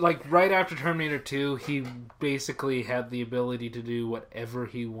 Like right after Terminator 2, he basically had the ability to do whatever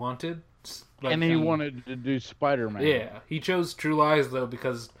he wanted. Like, And he wanted to do Spider-Man. Yeah, he chose True Lies though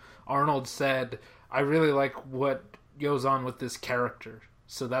because Arnold said, "I really like what goes on with this character,"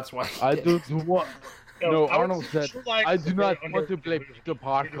 so that's why. He I did. don't want. No, I would Arnold say said, True Lies I is do very not want to play underrated. Peter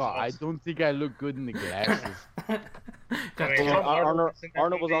Parker. I don't think I look good in the glasses. Got I mean, the- Tom Arnold was in that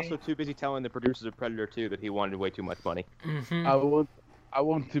Arnold was movie. also too busy telling the producers of Predator 2 that he wanted way too much money. Mhm. I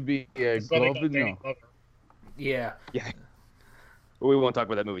want to be a His brother got governor. Danny Glover. Yeah. We won't talk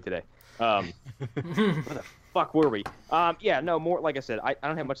about that movie today. Where the fuck were we? Yeah, no, more like I said, I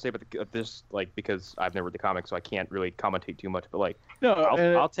don't have much to say about this, like, because I've never read the comics, so I can't really commentate too much. But like, No,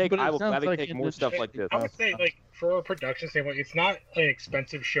 I'll take, but it I will sounds gladly like take in more this stuff shit- like this. I would say, like, for a production standpoint, it's not an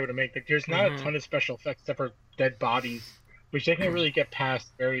expensive show to make. Like, there's not Mhm. a ton of special effects except for dead bodies, which they can really get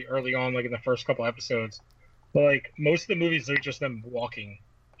past very early on, like in the first couple episodes. But like, most of the movies are just them walking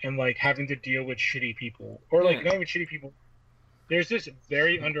and like having to deal with shitty people, or like Yeah. not even shitty people. There's this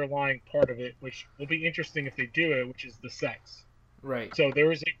very underlying part of it, which will be interesting if they do it, which is the sex. Right. So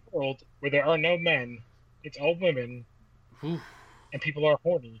there is a world where there are no men; it's all women, Oof. and people are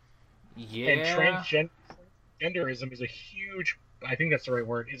horny. And Yeah. transgenderism is a huge, I think that's the right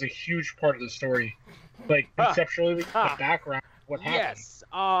word, is a huge part of the story. Like, Ha. conceptually, the Ha. background, what happened. Yes.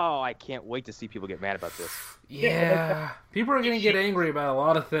 Oh, I can't wait to see people get mad about this. Yeah. People are gonna get angry about a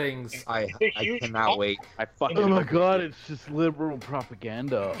lot of things. I It's a huge cannot plot. wait. I fucking. Oh my god, it's just liberal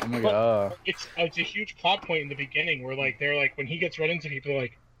propaganda. Oh my god. It's a huge plot point in the beginning where, like, they're like, when he gets run into people, they're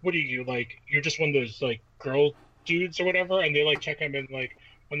like, what are you, like, you're just one of those, like, girl dudes or whatever? And they, like, check him and, like,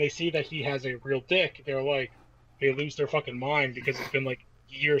 when they see that he has a real dick, they're like, they lose their fucking mind because it's been like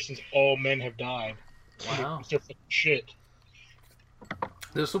years since all men have died. Wow. It's their fucking shit.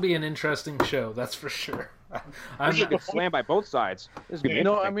 This will be an interesting show, that's for sure. I'm just get slammed by both sides. This is gonna be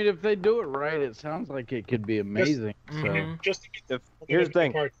No, interesting. I mean, if they do it right, it sounds like it could be amazing. Mhm. Just to get Here's the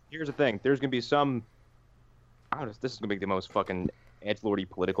thing. parts. Here's the thing. There's gonna be some. This is gonna be the most fucking edgelordy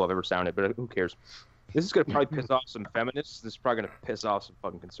political I've ever sounded, but who cares? This is gonna probably piss off some feminists. This is probably gonna piss off some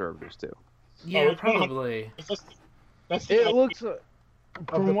fucking conservatives too. Yeah, it's not- probably. That's It looks,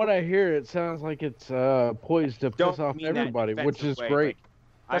 from what I hear, it sounds like it's poised to Don't piss off mean that in everybody, an which is offensive way, great.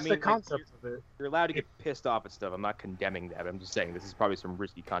 That's like, the concept of it. You're allowed to get pissed off at stuff. I'm not condemning that. I'm just saying this is probably some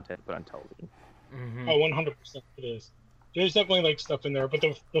risky content to put on television. Mhm. Oh, 100% it is. There's definitely like stuff in there, but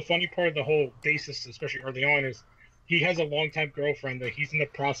the funny part of the whole basis, especially early on, is he has a longtime girlfriend that he's in the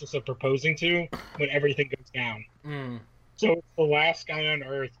process of proposing to when everything goes down. Mm. So it's the last guy on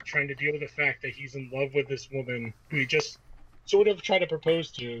Earth trying to deal with the fact that he's in love with this woman who he just sort of tried to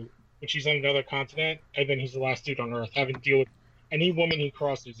propose to, but she's on another continent, and then he's the last dude on Earth having to deal with any woman he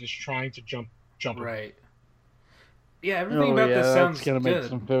crosses is trying to jump her. Right. Yeah, everything about this sounds that's gonna good make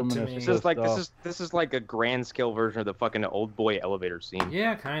some to feminist me. This is like stuff. this is like a grand scale version of the fucking old boy elevator scene.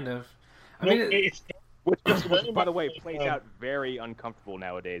 Yeah, kind of. I No, mean, it's Which very by the much way, like, plays out very uncomfortable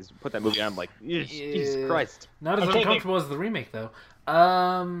nowadays. Put that movie on, I'm like, Jesus Christ. not as I'm trying to think. uncomfortable as the remake, though.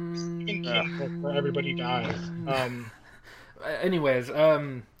 where everybody dies. Anyways,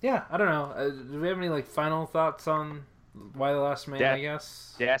 yeah, I don't know. Do we have any like final thoughts on Why the Last Man? Yeah. I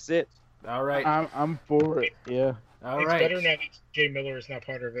guess. That's it. All right. I'm for it. Yeah, All It's right. better now that Jay Miller is not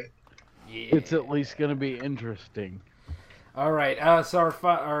part of it. Yeah. it's at least gonna be interesting. All right. So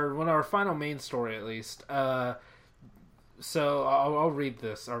our final main story, at least. So I'll read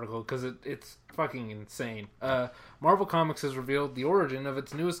this article because it's fucking insane. Marvel Comics has revealed the origin of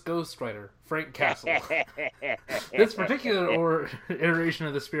its newest ghostwriter, Frank Castle. This particular iteration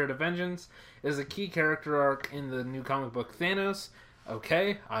of the Spirit of Vengeance is a key character arc in the new comic book Thanos.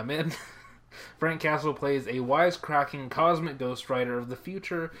 Okay, I'm in. Frank Castle plays a wisecracking cosmic ghostwriter of the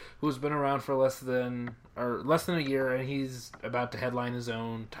future who's been around for less than a year, and he's about to headline his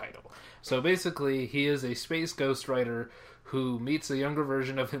own title. So basically, he is a space ghostwriter who meets a younger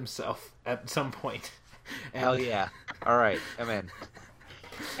version of himself at some point. And Hell yeah! All right, I'm in.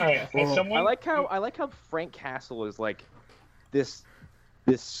 All right, as someone, I like how Frank Castle is like this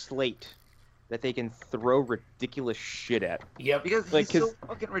slate that they can throw ridiculous shit at. Yep. Because he's Like, 'cause- so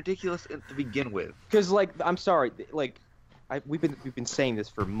fucking ridiculous to begin with. Because like, I'm sorry, like, we've been saying this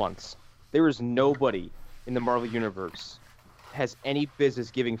for months. There is nobody in the Marvel universe has any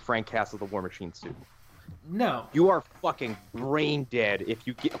business giving Frank Castle the War Machine suit. No. You are fucking brain dead if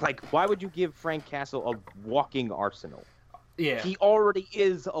you get like. Why would you give Frank Castle a walking arsenal? Yeah. He already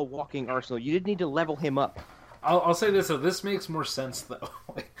is a walking arsenal. You didn't need to level him up. I'll say this, though. This makes more sense, though.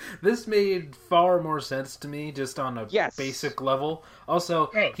 This made far more sense to me just on a Yes. basic level. Also,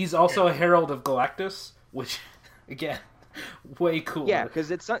 Oh, he's also a Herald of Galactus, which, again, way cooler. Yeah,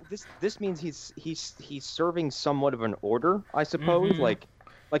 because it's not, this means he's serving somewhat of an order, I suppose. Mhm.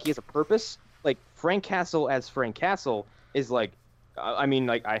 Like he has a purpose. Like Frank Castle as Frank Castle is like, I mean,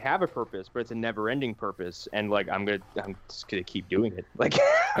 like I have a purpose, but it's a never-ending purpose, and like I'm just gonna keep doing it. Like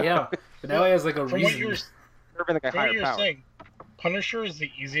Yeah, but now he has, like, a from what you reason. were serving like a From what higher you're power. saying, Punisher is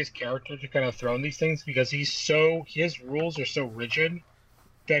the easiest character to kind of throw in these things because his rules are so rigid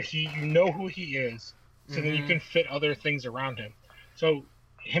that you know who he is, so then you Mhm. can fit other things around him. So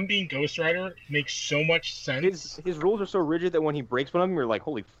him being Ghost Rider makes so much sense. His rules are so rigid that when he breaks one of them, you're like,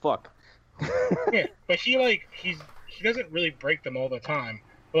 holy fuck. Yeah, but he doesn't really break them all the time.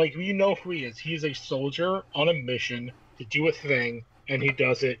 But like you know who he is. He's a soldier on a mission to do a thing, and he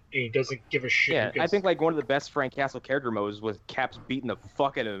does it, and he doesn't give a shit. Yeah, because- I think like one of the best Frank Castle character modes was Cap's beating the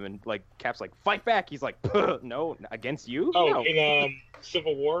fuck out of him, and like Cap's like, fight back. He's like, no, against you? Oh, No. in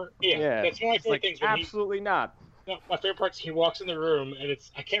Civil War. Yeah, that's one of my It's favorite like, things. When absolutely not. No, my favorite part's he walks in the room and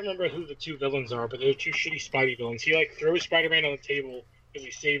I can't remember who the two villains are, but they're two shitty Spidey villains. He like throws Spider-Man on the table because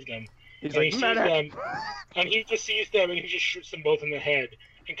he saved them, He's and like, he sees medic. them, and he just sees them and he just shoots them both in the head.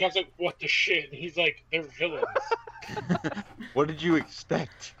 And Cap's like, "What the shit?" And he's like, "They're villains." What did you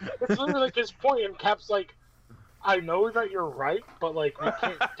expect? It's literally like his point, and Cap's like, "I know that you're right, but like we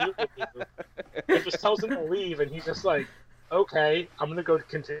can't do it with you." And just tells him to leave, and he's just like, "Okay, I'm gonna go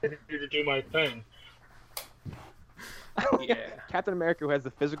continue to do my thing." Yeah. Captain America, who has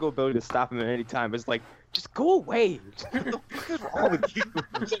the physical ability to stop him at any time, is like, just go away. What's wrong with you?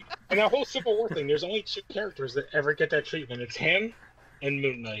 And that whole Civil War thing, there's only two characters that ever get that treatment. It's him and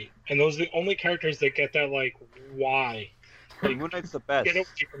Moon Knight. And those are the only characters that get that, like, why? Moon Knight's the best. Get away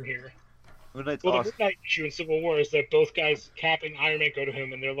from here. Moon Knight's Well, the awesome. Moon Knight issue in Civil War is that both guys, Cap and Iron Man, go to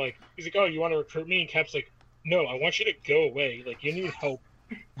him and they're like, he's like, oh, you want to recruit me? And Cap's like, no, I want you to go away. Like, you need help.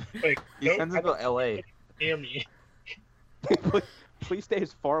 Like, He sends him to L.A. near me. Please stay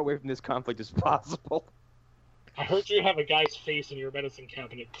as far away from this conflict as possible. I heard you have a guy's face in your medicine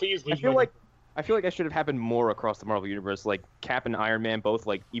cabinet. Please leave I feel my... like that should have happened more across the Marvel universe. Like Cap and Iron Man both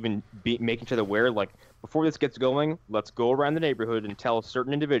like even making each other aware. Like before this gets going, let's go around the neighborhood and tell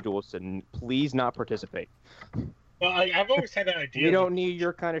certain individuals and please not participate. Well, I've always had that idea. We don't need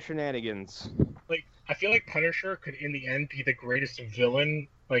your kind of shenanigans. Like, I feel like Punisher could, in the end, be the greatest villain,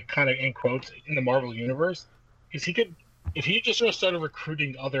 like, kind of in quotes, in the Marvel universe. Because he could, if he just started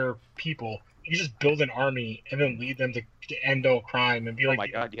recruiting other people, he could just build an army and then lead them to end all crime and be like, Oh my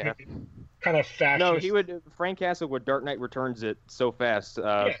god, yeah. kind of fascist. No, he would. Frank Castle would Dark Knight Returns it so fast,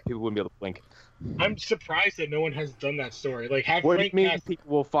 people wouldn't be able to blink. I'm surprised that no one has done that story. Like, have What do Frank you mean Castle,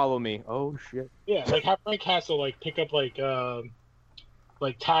 people will follow me? Oh shit. yeah, like have Frank Castle like pick up like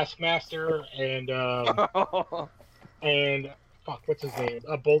Taskmaster and fuck, what's his name?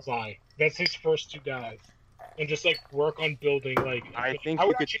 Bullseye. That's his first two guys, and just like work on building like. I think I you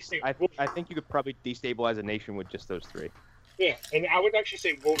would could. actually say I think you could probably destabilize a nation with just those three. yeah, and I would actually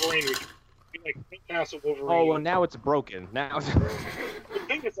say Wolverine would be like Frank Castle, Wolverine. Oh well, now it's broken. Now. The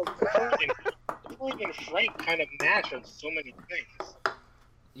thing is, like, Wolverine and Frank kind of match on so many things.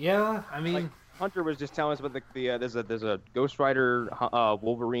 Yeah, I mean, Like, Hunter was just telling us about there's a Ghost Rider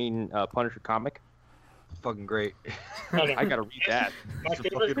Wolverine Punisher comic. Fucking great. I gotta read that. My It's the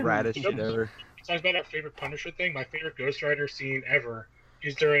fucking raddest shit ever. Besides about our favorite Punisher thing, my favorite Ghost Rider scene ever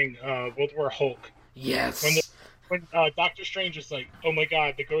is during World War Hulk. yes. When Doctor Strange is like, oh my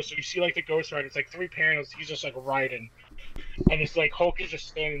god, the Ghost, you see like the Ghost Rider, it's like 3 panels, he's just like riding. And it's like Hulk is just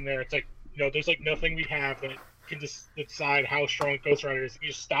standing there. It's like, you know, there's like nothing we have that can just decide how strong Ghost Rider is. He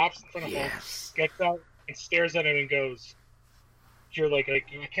just stops in front of Hulk, Yes. gets out and stares at him and goes, you're like I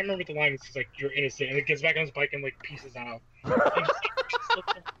can't remember the line, it's like, you're innocent. And it gets back on his bike and like pieces out.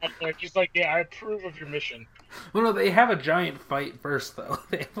 And he's like, yeah, I approve of your mission. Well, no, they have a giant fight first, though.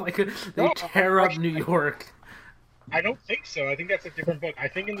 They have they tear up New York. I don't think so. I think that's a different book. I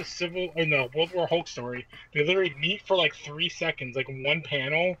think in the World War Hulk story, they literally meet for like 3 seconds, like one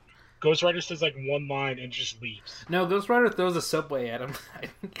panel. Ghost Rider says like one line and just leaves. No, Ghost Rider throws a subway at him. I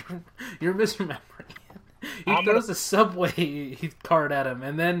think you're misremembering it. He throws a subway cart at him,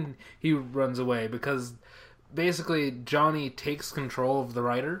 and then he runs away because basically Johnny takes control of the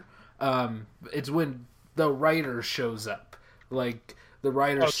Rider. It's when the Rider shows up. Like, the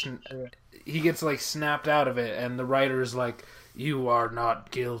Rider... he gets like snapped out of it, and the Rider's like, you are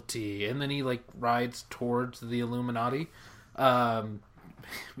not guilty, and then he like rides towards the Illuminati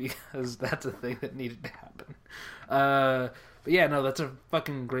because that's a thing that needed to happen. But yeah, no, that's a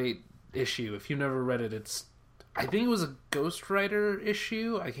fucking great issue. If you've never read it, I think it was a Ghost Rider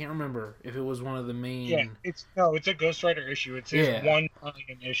issue. I can't remember if it was one of the main. Yeah, it's a Ghost Rider issue. It's his one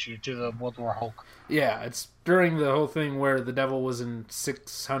issue to the World War Hulk. Yeah, it's during the whole thing where the devil was in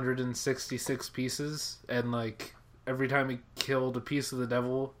 666 pieces, and like every time he killed a piece of the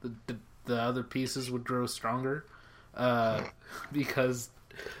devil, the other pieces would grow stronger, because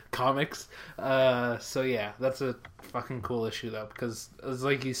comics. So yeah, that's a fucking cool issue though, because it's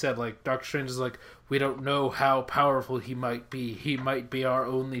like you said, like Doctor Strange is like, we don't know how powerful he might be. He might be our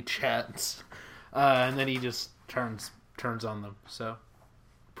only chance, and then he just turns on them. So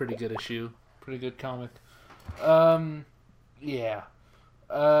pretty good issue, pretty good comic. Yeah.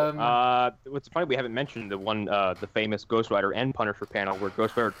 What's funny, we haven't mentioned the famous Ghost Rider and Punisher panel where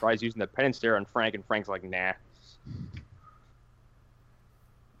Ghost Rider tries using the penance stare on Frank, and Frank's like, nah.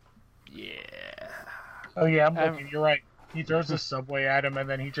 Yeah. Oh yeah, I'm looking. You're right. He throws the subway at him, and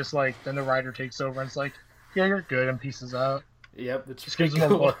then he just like, then the Rider takes over, and it's like, yeah, you're good, and pieces out. Yep, it's Just pretty gives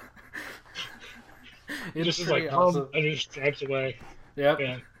him a cool. look. It's Just is pretty like, awesome. and he just drives away. Yep.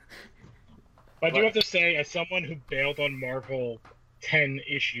 Yeah. But I do have to say, as someone who bailed on Marvel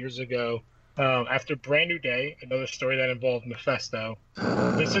 10-ish years ago, after Brand New Day, another story that involved Mephisto,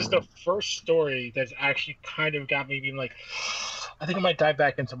 this is the first story that's actually kind of got me being like, I think I might dive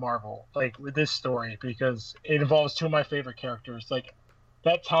back into Marvel, like, with this story, because it involves 2 of my favorite characters. Like,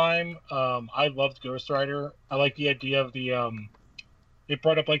 that time, I loved Ghost Rider. I like the idea of it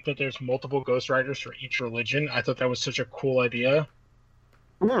brought up, like, that there's multiple Ghost Riders for each religion. I thought that was such a cool idea.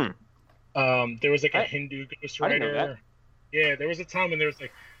 There was like a Hindu Ghost I didn't know Rider. Yeah, there was a time when there was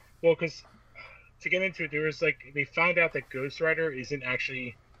like, well, because to get into it, there was like, they found out that Ghost Rider isn't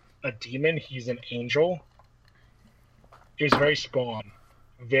actually a demon; he's an angel. He was very Spawn,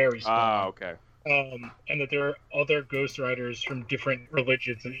 very Spawn. Ah, okay. and that there are other Ghost Riders from different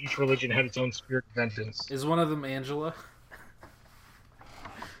religions, and each religion had its own spirit of vengeance. Is one of them Angela?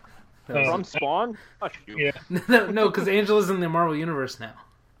 From Spawn? Oh, shoot. Yeah. No, because Angela's in the Marvel Universe now.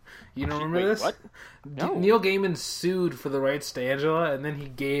 You don't remember Wait, this? what? No. Neil Gaiman sued for the rights to Angela, and then he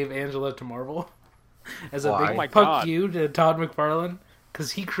gave Angela to Marvel as a Why? big Oh my fuck God. you to Todd McFarlane,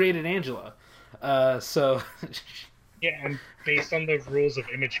 because he created Angela. So, Yeah, and based on the rules of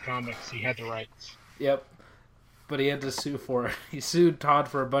Image Comics, he had the rights. yep. But he had to sue for it. He sued Todd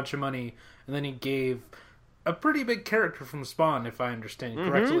for a bunch of money, and then he gave a pretty big character from Spawn, if I understand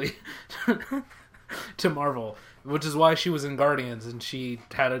correctly, to Marvel, which is why she was in Guardians, and she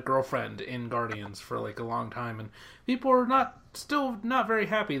had a girlfriend in Guardians for like a long time, and people are still not very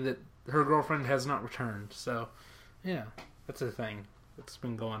happy that her girlfriend has not returned. So, yeah, that's a thing that's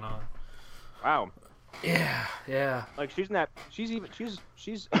been going on. Wow. Yeah. Like she's in that. She's important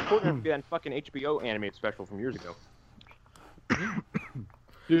enough to be that fucking HBO animated special from years ago.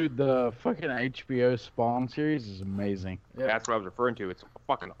 Dude, the fucking HBO Spawn series is amazing. Yep. That's what I was referring to. It's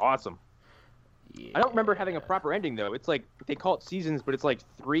fucking awesome. Yeah. I don't remember having a proper ending though. It's like they call it seasons, but it's like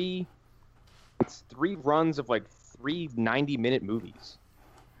three runs of like 3 90-minute movies.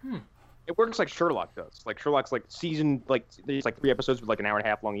 It works like Sherlock does. Like Sherlock's like season, like there's like 3 episodes with like an hour and a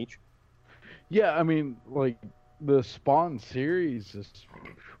half long each. Yeah, I mean, like, the Spawn series is...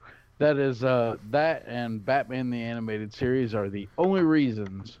 That and Batman the Animated Series are the only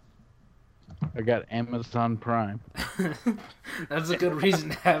reasons I got Amazon Prime. That's a good reason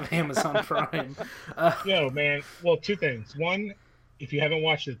to have Amazon Prime. Yo, man. Well, 2 things. One, if you haven't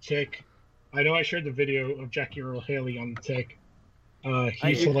watched The Tick, I know I shared the video of Jackie Earle Haley on The Tick.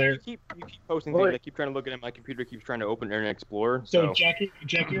 He's hilarious. You keep posting things. I keep trying to look at it. My computer keeps trying to open Internet Explorer. So Jackie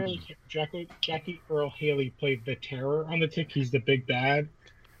Earle Haley played the Terror on The Tick. He's the big bad.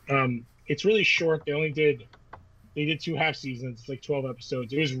 It's really short. They did 2 half seasons. It's like 12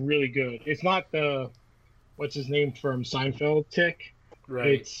 episodes. It was really good. It's not the what's his name from Seinfeld Tick. Right.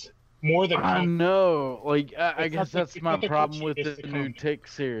 It's more the I know. Like, I It's guess not that's the- my it's not the problem with cartoon, it's the the new comic. Tick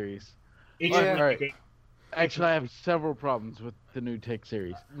series. It's Yeah. really Right. good. Actually, I have several problems with the new Tick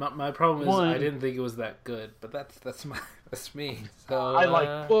series. My problem is One- I didn't think it was that good, but that's me. So I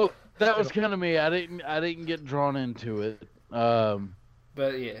like- Well, that was kind of me. I didn't get drawn into it.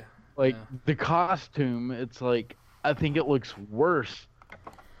 but yeah. Like, Yeah. the costume, it's like, I think it looks worse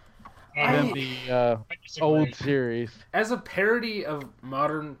than the I disagree. old series. As a parody of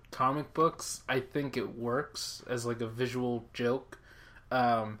modern comic books, I think it works as like a visual joke.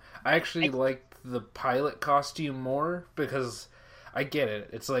 I actually liked the pilot costume more because I get it.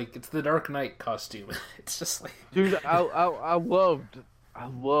 It's like it's the Dark Knight costume. It's just like Dude, I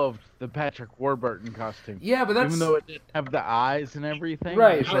loved the Patrick Warburton costume. yeah, but that's Even though it didn't have the eyes and everything.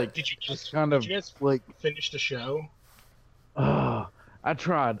 Right. It's like, Did you guys kind of did you guys like, finish the show? I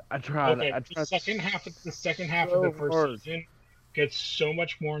tried. Okay, I the tried second half of the so first hard. season gets so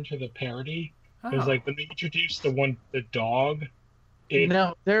much more into the parody. Oh. Because like when they introduced the dog,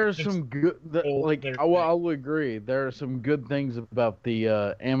 Now there are it's some good, old, like they're- I'll agree. There are some good things about the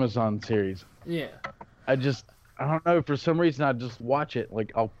Amazon series. yeah. I don't know, for some reason I just watch it.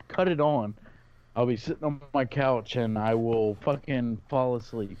 Like, I'll cut it on. I'll be sitting on my couch and I will fucking fall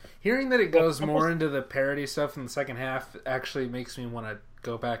asleep. Hearing that it goes more into the parody stuff in the second half actually makes me want to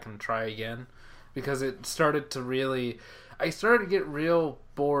go back and try again, because it started to really... I started to get real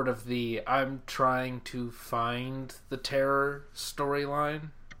bored of the I'm trying to find the terror storyline.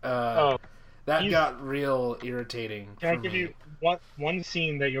 That he's- got real irritating Can I for give me. you one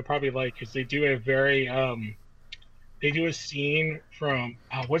scene that you'll probably like? Because they do a very they do a scene from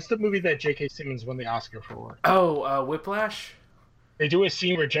what's the movie that J.K. Simmons won the Oscar for? Oh, Whiplash? They do a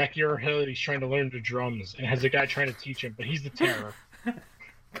scene where Jackie Earle Haley's trying to learn the drums and has a guy trying to teach him, but he's the terror.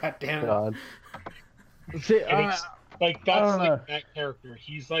 God damn it. God. See, And it's, like I that's don't know. like that character.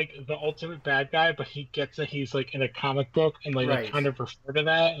 He's like the ultimate bad guy, but he gets that he's like in a comic book, and like Right. I kind of refer to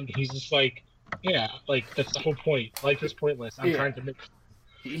that, and he's just like, yeah, like that's the whole point. Life is pointless. I'm Yeah. trying to make.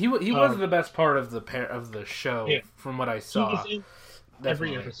 He was the best part of the show, Yeah. from what I He saw. was in every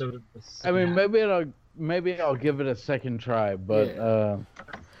Definitely. episode of this. I mean, maybe I'll give it a second try, but Yeah.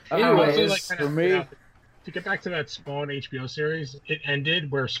 I don't know, Anyways, like, for me, to get back to that Spawn HBO series, it ended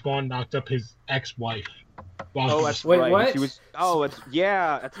where Spawn knocked up his ex-wife. While he Oh, was- that's Wait, right. what? She was. Oh, it's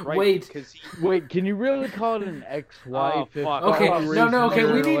yeah. That's right. Wait. Because he. wait, can you really call it an ex-wife? Oh, if fuck. Okay, for some no, reason okay. We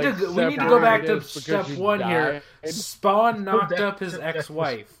you're, need like, to go back to separated step because you 1 here. died? Spawn knocked that- up his that-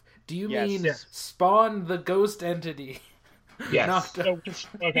 ex-wife. Do you Yes. mean Yes. Spawn the ghost entity? Yes. knocked up? So,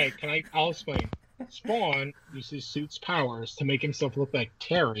 I'll explain. Spawn uses suit's powers to make himself look like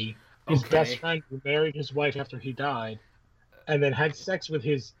Terry, his Okay. best friend who married his wife after he died, and then had sex with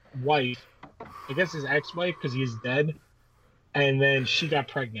his wife, I guess his ex-wife because he's dead, and then she got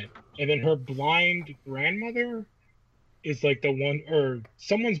pregnant. And then her blind grandmother is like the one, or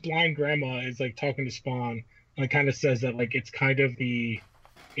someone's blind grandma is like talking to Spawn, and it kind of says that like it's kind of the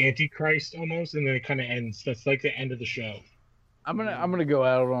Antichrist almost, and then it kind of ends. That's like the end of the show. I'm gonna go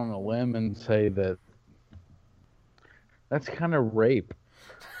out on a limb and say that that's kind of rape.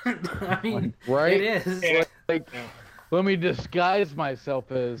 I mean, Right? it is. Yeah. Like, let me disguise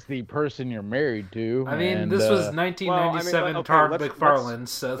myself as the person you're married to. I mean, and, this was 1997 okay, Todd let's- McFarlane,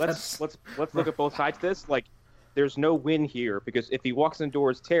 so let's that's... let's look at both sides of this. Like, there's no win here because if he walks in the door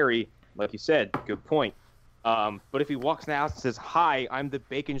as Terry, like you said, good point. But if he walks in the house and says, "Hi, I'm the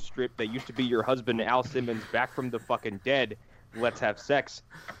bacon strip that used to be your husband, Al Simmons, back from the fucking dead. Let's have sex."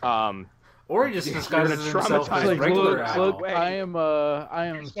 Or he just You're disguises gonna himself traumatize as like, regular look, Al. look, I am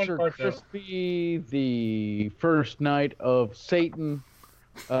Here's one Sir part, though. Crispy, the first knight of Satan.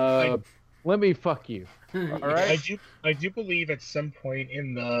 Let me fuck you. All right. I do believe at some point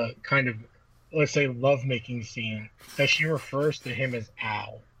in the kind of, let's say, lovemaking scene that she refers to him as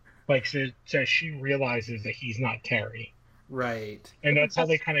Al, like so she realizes that he's not Terry, Right. and that's how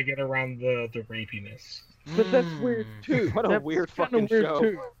they kind of get around the rapiness. But that's weird too. What a That's weird kinda fucking weird show.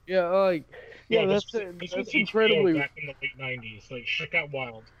 Too. Yeah, like This was that's HBO incredibly. back in the late '90s. Like shit got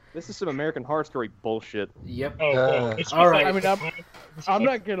wild. This is some American Horror Story bullshit. Yep. Oh, well, it's all right. I mean, I'm like-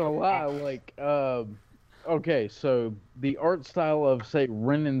 not gonna lie. Like, okay, so the art style of say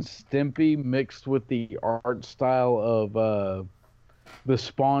Ren and Stimpy mixed with the art style of the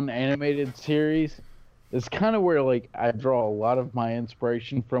Spawn animated series is kind of where like I draw a lot of my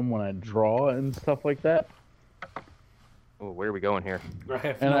inspiration from when I draw and stuff like that. Oh, where are we going here? I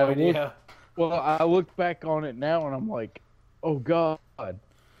have And no I will- idea. Well, I look back on it now and I'm like, oh god,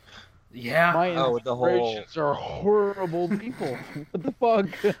 Yeah. my Oh, with the whole- inspirations are horrible people. What the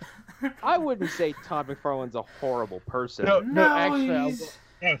fuck? I wouldn't say Todd McFarlane's a horrible person. No, actually, I he's...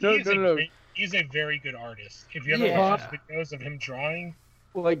 No. He's a very good artist. If you ever Yeah. watch his videos of him drawing,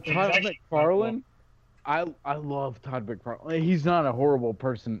 like He's Todd actually McFarlane, I love Todd McFarlane. He's not a horrible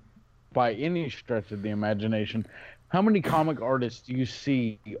person by any stretch of the imagination. How many comic artists do you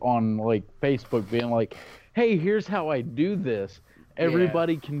see on like Facebook being like, "Hey, here's how I do this.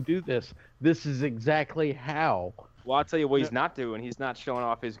 Everybody can do this. This is exactly how." Well, I'll tell you what he's not doing. He's not showing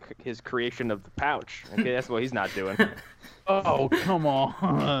off his creation of the pouch. Okay, that's what he's not doing. Oh, come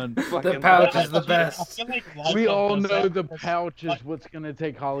on. The Fucking- pouch is the I best. feel like We Liefeld all does know that the because- pouch is what's going to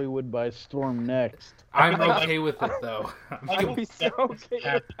take Hollywood by storm next. I'm okay with it, though. I'd be so okay with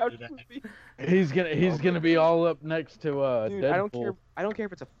the pouch movie. He's gonna be all up next to Dude, Deadpool. I don't care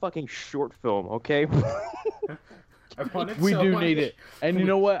if it's a fucking short film, okay? I want it We so do much. need it, and you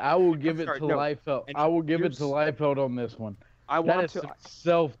know what? I will give it sorry, to no. Liefeld. And I will give it here's- to Liefeld on this one. I That want is to. some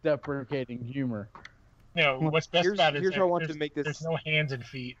self-deprecating humor. You know, what's best Here's- about it is here's that how I want to there's- make this- There's no hands and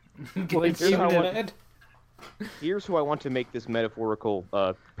feet. Get Like, it so here's how I bad. Here's who I want to make this metaphorical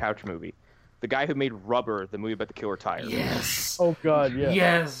pouch movie. The guy who made Rubber, the movie about the killer tire. Yes. Oh God, yeah.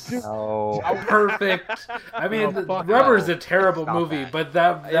 Yes. No. Perfect. I mean, Oh, fuck Rubber no. is a terrible Stop movie, that. but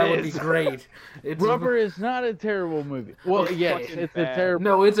that It would be is. great. It's Rubber is not a terrible movie. Well, It's yes, fucking it's bad. a terrible.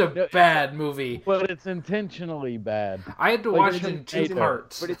 No, it's a No, bad movie. but it's intentionally bad. I had to Like, watch it's it in two intentional.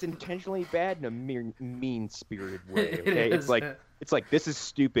 parts. But it's intentionally bad in a mean-spirited way. It Okay, is. it's like this is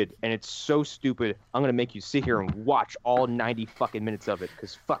stupid, and it's so stupid. I'm gonna make you sit here and watch all 90 fucking minutes of it,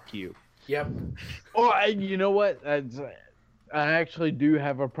 cause fuck you. Yep. Oh, you know what? I actually do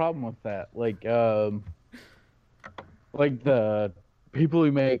have a problem with that. Like the people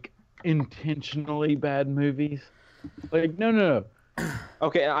who make intentionally bad movies. Like, no.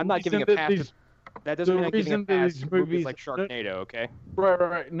 Okay, I'm not giving a Reason that pass. these- That doesn't the mean I'm giving a reason that pass these to movies movies- like Sharknado. Okay.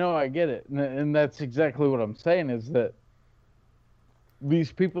 Right. No, I get it, and that's exactly what I'm saying. Is that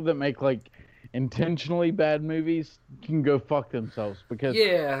these people that make like intentionally bad movies can go fuck themselves because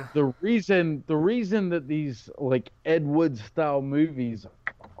Yeah. the reason that these like Ed Wood style movies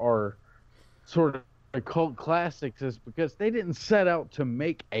are sort of cult classics is because they didn't set out to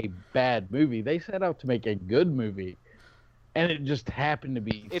make a bad movie. They set out to make a good movie. And it just happened to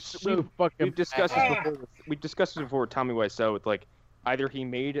be fucking We've discussed bad. this before. We've discussed this before with Tommy Wiseau. With like, either he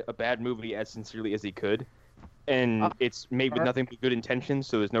made a bad movie as sincerely as he could, and it's made with nothing but good intentions,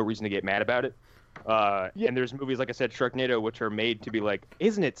 so there's no reason to get mad about it, And there's movies, like I said, Sharknado, which are made to be like,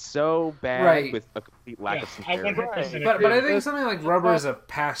 isn't it so bad, Right. with a complete lack of sincerity. 100% But I agree. think something like Rubber is a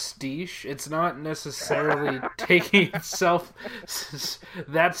pastiche. It's not necessarily taking itself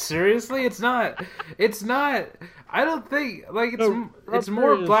that seriously. It's not. I don't think like it's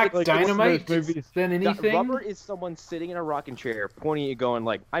more Rubber is Black like Dynamite one of those movies- than anything. Rubber is someone sitting in a rocking chair, pointing at you, going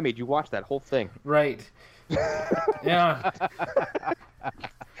like, "I made you watch that whole thing." Right. Yeah.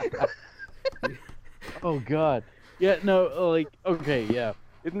 Oh God. Yeah. No. Like. Okay. Yeah.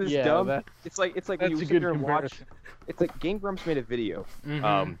 Isn't this Yeah, dumb? that- It's like when that's you a sit good there and watch. comparison. It's like Game Grumps made a video.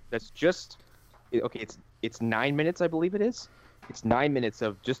 Mhm. That's just okay. It's 9 minutes, I believe it is. It's 9 minutes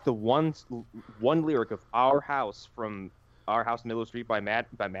of just the one lyric of "Our House" from "Our House, Middle Street" by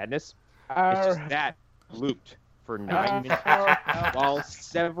Madness. It's just that looped for 9 minutes while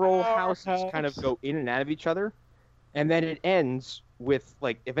several houses kind of go in and out of each other, and then it ends with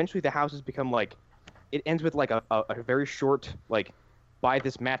like eventually the houses become like it ends with like a very short like buy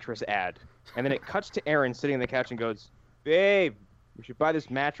this mattress ad, and then it cuts to Aaron sitting on the couch and goes, "Babe, we should buy this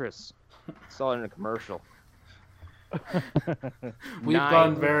mattress." Saw it in a commercial. We've 9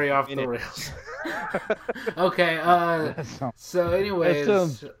 gone very off the minutes. rails. Okay. That sounds, So, anyways, that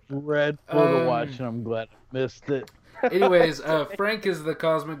sounds dreadful to watch, and I'm glad I missed it. Frank is the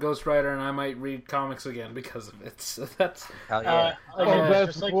Cosmic Ghost Rider, and I might read comics again because of it. So that's Hell yeah. that's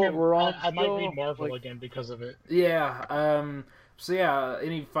just like what him, we're on I might still, read Marvel like- again because of it. yeah. So yeah.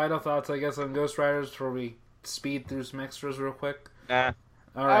 Any final thoughts, I guess, on Ghost Riders before we speed through some extras real quick? Nah.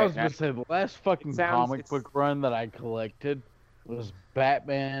 All I right. was gonna say the last fucking comic book run that I collected was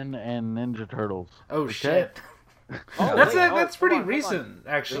Batman and Ninja Turtles. Oh Okay? shit. Oh, That's wait, that's hold pretty on, hold on. recent,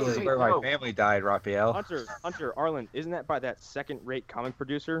 This actually. is where my family died, Raphael. Hunter, Arlen, isn't that by that second-rate comic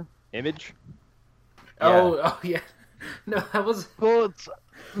producer, Image? Oh yeah. No, that was Well, it's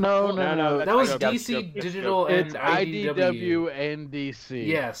no, that was Yep, DC yep, yep, Digital It's and IDW and DC.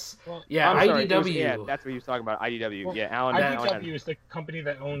 Yes. Well, Yeah, I'm sorry, it was- IDW. yeah, that's what he was talking about. IDW. Well, Yeah, Alan. IDW is the company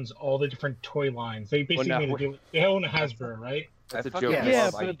that owns all the different toy lines. They basically they own Hasbro, right? That's a fucking joke. Yeah,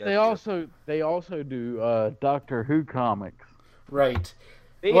 love but IDW. they also do Doctor Who comics. Right.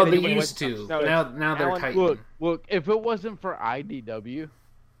 They Well, had they a- used to. no, Now they're Alan- Titan. Look, if it wasn't for IDW,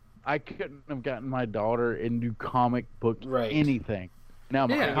 I couldn't have gotten my daughter into comic book Right. anything. Now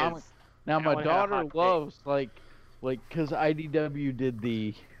my Yeah. comic, now my Alan had a daughter hot take. loves like because IDW did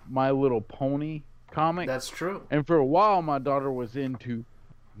the My Little Pony comic, That's true. and for a while my daughter was into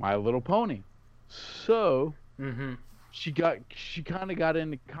My Little Pony, so Mm-hmm. she kind of got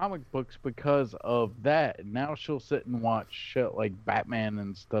into comic books because of that. And now she'll sit and watch shit like Batman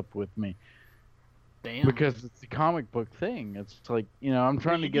and stuff with me Damn. because it's a comic book thing. It's like, I'm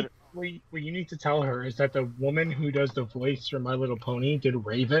trying to get What you need to tell her is that the woman who does the voice for My Little Pony did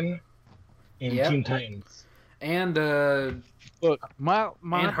Raven in Yep. Teen Titans. And look my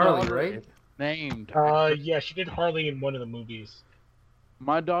and Harley, daughter right? is named. Yeah, she did Harley in one of the movies.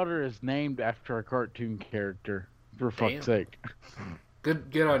 My daughter is named after a cartoon character. For fuck's Damn. sake.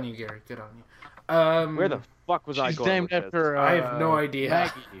 Good on you, Gary. Good on you. Where the fuck was I She's going named with this? after. I have no idea.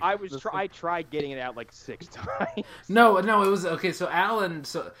 Maggie. I tried getting it out like 6 times. No, it was okay. So Alan,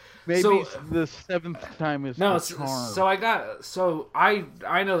 Maybe so- the 7th time is no, the so, charm.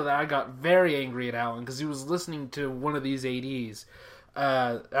 I know that I got very angry at Alan because he was listening to one of these ADs,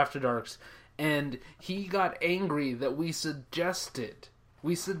 After Darks, and he got angry that we suggested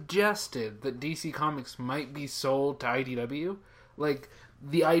that DC Comics might be sold to IDW. Like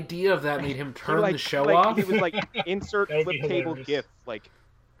the idea of that made him turn the show off. He was like, insert That would be flip table hilarious. gif. Like,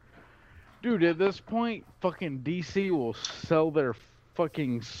 Dude, at this point, fucking DC will sell their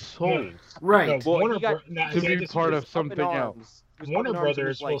fucking souls. Right. No, well, Warner he got Bro- nah, to see, be this part is- of something else. Warner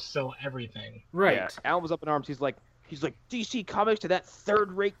Brothers was will like, sell everything. Right. Yeah, Alan was up in arms. He's like, DC Comics to that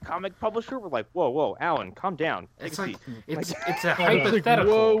third-rate comic publisher. We're like, whoa, Alan, calm down. Take It's a like seat. it's a It's like,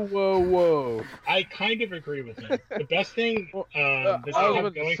 hypothetical. whoa. I kind of agree with him. The best thing that I they was have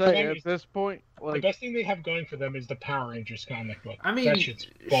about going to for say, them at is this point, the like, best thing they have going for them is the Power Rangers comic book. I mean, that shit's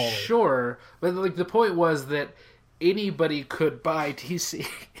baller. sure, but like the point was that anybody could buy DC.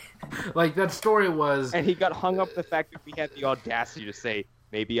 Like that story was And he got hung up the fact that we had the audacity to say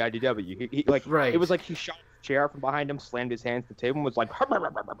maybe IDW. He like, Right. It was like he shot a chair from behind him, slammed his hands to the table, and was like,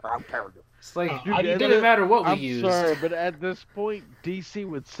 it's like Dude, it didn't matter what we I'm used. sorry, but at this point, DC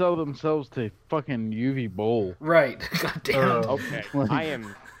would sell themselves to fucking UV Bowl. Right. God damn. okay,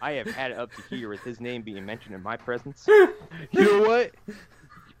 I have had it up to here with his name being mentioned in my presence. You know what?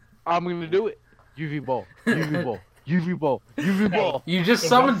 I'm gonna do it. UV Bowl. UV Bowl. UV ball. UV ball. You just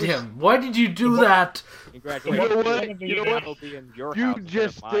summoned him. Why did you do that? Congratulations. You know what? You know what? That'll be in your You house instead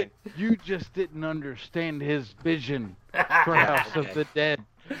of mine. you just didn't understand his vision for House of the Dead.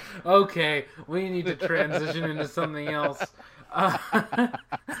 Okay, we need to transition into something else.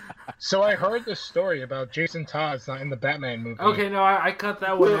 So I heard this story about Jason Todd's not in the Batman movie. Okay, no, I cut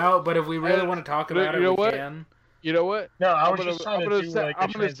that one out, but if we really want to talk about it, we can. You know what? No, I I'm was gonna, just trying I'm to gonna do say, like a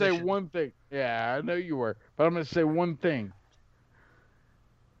I'm gonna say transition. one thing. Yeah, I know you were, but I'm gonna say one thing.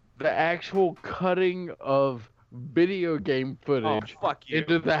 The actual cutting of video game footage fuck you.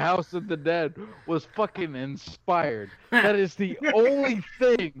 into the House of the Dead was fucking inspired. That is the only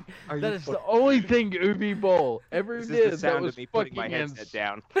thing. That is the only thing Uwe Boll ever This did is the sound that was of me putting my fucking headset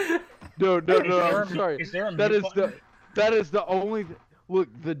down. No, there I'm a- sorry. is there a That mute is button? that is the only. Look,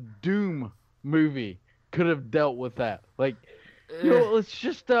 the Doom movie could have dealt with that. Like, let's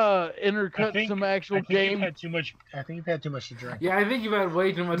just intercut some actual I think game. You've had too much. I think you've had too much to drink. Yeah, I think you've had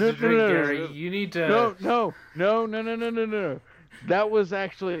way too much No, to drink, no, no, Gary. no. You need to. No. That was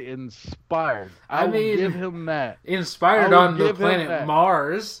actually inspired. I I will mean, give him that. Inspired I will on the give him planet that.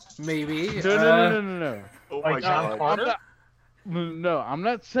 Mars, maybe. No. Oh Like John Carter? I'm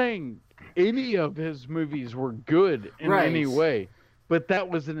not saying any of his movies were good in Right. any way, but that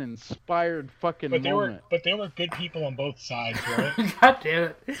was an inspired fucking But they moment. were good people on both sides, right? God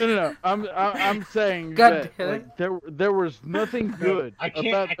damn it. No. I'm saying God that damn it. like, there was nothing good I can't-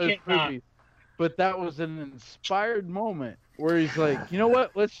 about I those can't not. movies, but that was an inspired moment where he's like, you know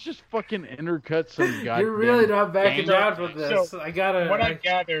what? Let's just fucking intercut some goddamn. You're really not backing game. down from this. So, I gotta. What I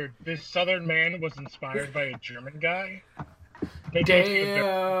gathered, this Southern man was inspired by a German guy. Maybe it's the-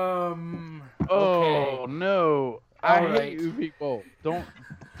 Damn. Oh Okay. no! I All hate right. Uwe Boll.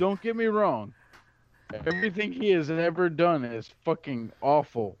 Don't get me wrong. Everything he has ever done is fucking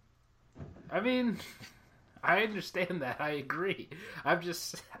awful. I mean, I understand that. I agree. I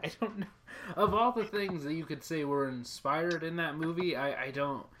don't know. Of all the things that you could say were inspired in that movie, I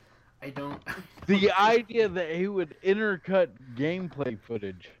don't. The idea that he would intercut gameplay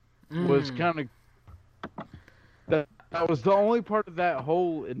footage was kind of that was the only part of that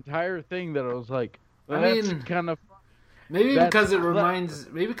whole entire thing that I was like, well, I that's mean, kind of Maybe That's- because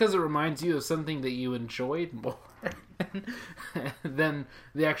it reminds you of something that you enjoyed more than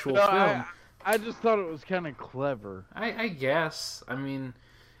the actual film. I just thought it was kind of clever. I guess. I mean,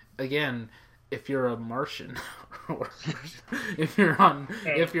 again, if you're a Martian, or if you're on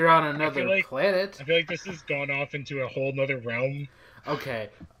another like- planet. I feel like this has gone off into a whole nother realm. Okay,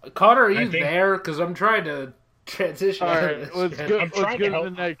 Connor, are I you think- there? Because I'm trying to transition. All out right, of this let's shit. go. I'm trying to to the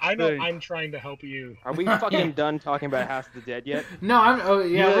help. next I know thing. I'm trying to help you. Are we fucking done talking about House of the Dead yet? No, I'm. Oh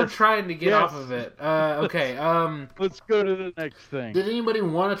yeah, we're Yes. trying to get Yes. off of it. Okay. Let's go to the next thing. Did anybody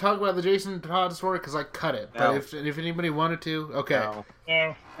want to talk about the Jason Todd story? Because I cut it. No. But if anybody wanted to, okay. No.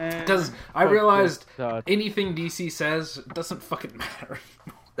 No. Because I Fuck realized this, Todd. anything DC says doesn't fucking matter.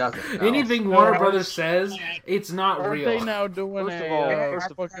 Doesn't. No. Anything No, Warner I Brothers was- says, it's not Aren't real. they now doing First a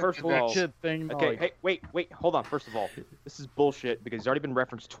of all- fucking first of all- bullshit thing? Okay, like, hey, wait, hold on. First of all, this is bullshit because it's already been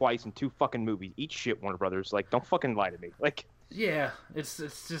referenced twice in 2 fucking movies. Eat shit, Warner Brothers. Like, don't fucking lie to me. Like, Yeah, it's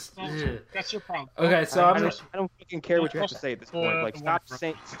just. ugh. That's your problem. Okay, so I I'm don't fucking care what you have to say at this point. Like,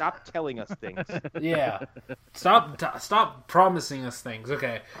 stop telling us things. yeah. Stop promising us things.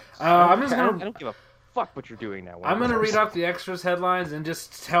 Okay, I'm just I gonna. don't give a fuck what you're doing now. I'm gonna Brothers. read off the extras headlines and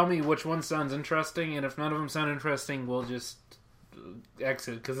just tell me which one sounds interesting, and if none of them sound interesting, we'll just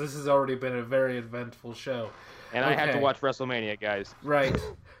exit because this has already been a very eventful show. And I have to Okay. watch WrestleMania, guys. Right.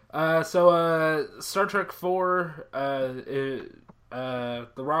 So Star Trek 4, The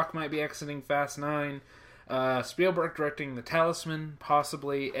Rock might be exiting Fast 9. Spielberg directing The Talisman,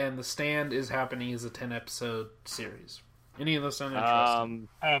 possibly, and The Stand is happening as a 10-episode series. Any of those sound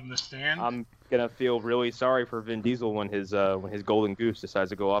interesting? The stand. I'm gonna feel really sorry for Vin Diesel when his Golden Goose decides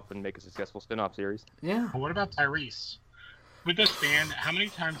to go up and make a successful spin-off series. Yeah. But what about Tyrese? With the stand, how many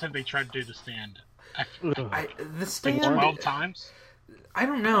times have they tried to do the stand? The Like Stand, 12 times? I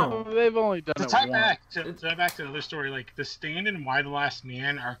don't know. They've only done To it tie once. back to the other story, like the stand and Why the Last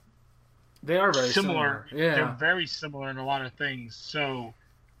Man are They are very similar. similar. They're Yeah. very similar in a lot of things. So,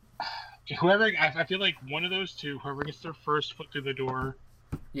 whoever I feel like one of those two, whoever gets their first foot through the door,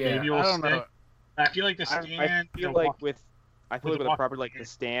 Yeah. maybe will I don't stick. know. I feel like the I stand. feel like with with a Walking property like The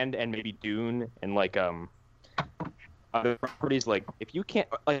Stand and maybe Dune and like other properties, like if you can't,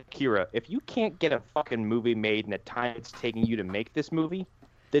 like Kira, if you can't get a fucking movie made in the time it's taking you to make this movie,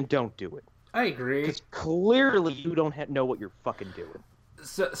 then don't do it. I agree. Because clearly you don't know what you're fucking doing.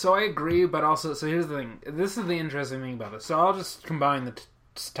 So I agree, but also, so here's the thing. This is the interesting thing about it. So I'll just combine the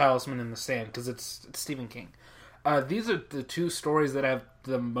Talisman and The Stand, because it's Stephen King. These are the two stories that have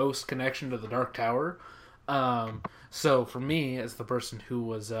the most connection to the Dark Tower. So for me, as the person who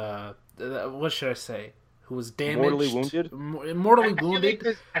was, what should I say? Who was damaged, mortally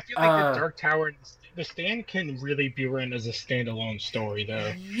wounded. I feel like the Dark Tower and the Stand can really be run as a standalone story,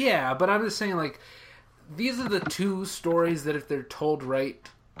 though. Yeah, but I'm just saying, like, these are the two stories that, if they're told right,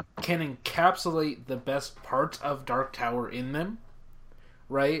 can encapsulate the best parts of Dark Tower in them,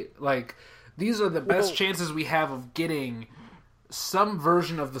 right? Like, these are the best chances we have of getting some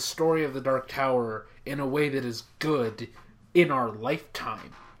version of the story of the Dark Tower in a way that is good in our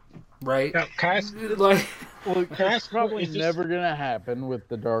lifetime. Right? Now, It's probably never going to happen with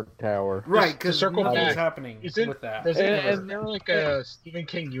the Dark Tower. Right, because nothing's happening with that. Isn't there like a Stephen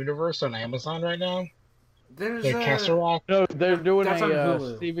King universe on Amazon right now? There's like Castle Rock? No, they're doing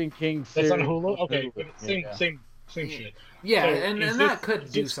a Stephen King series. That's on Hulu? Okay, Hulu. Same shit. Yeah, so and that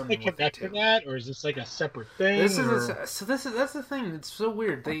could do something with it too. That, or is this like a separate thing? That's the thing. It's so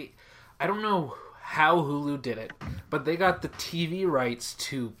weird. I don't know how Hulu did it, but they got the TV rights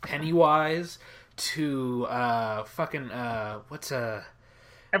to Pennywise, to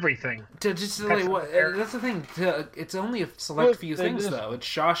everything. To just like what? That's the thing. It's only a select few things though. It's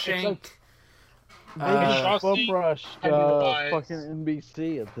Shawshank. Fucking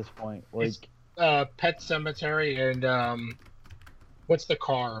NBC at this point. Like Pet Cemetery and what's the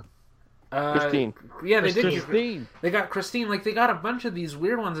car? Christine. Yeah, they did. Christine. They got Christine. Like, they got a bunch of these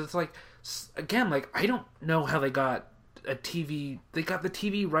weird ones. It's like, again, like, I don't know how they got a TV. They got the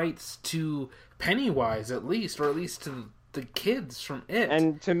TV rights to Pennywise, at least, or at least to the kids from It.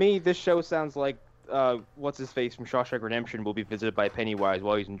 And to me, this show sounds like what's his face from Shawshank Redemption will be visited by Pennywise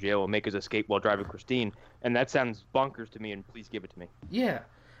while he's in jail and make his escape while driving Christine, and that sounds bonkers to me. And please give it to me. Yeah.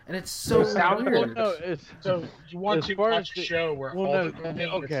 And it's so weird. So you want to watch a show where all the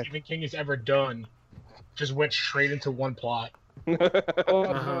things that Stephen King has ever done just went straight into one plot. I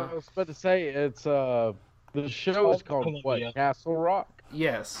was about to say, it's the show is called what? Castle Rock?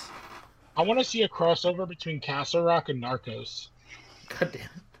 Yes. I want to see a crossover between Castle Rock and Narcos. God damn it.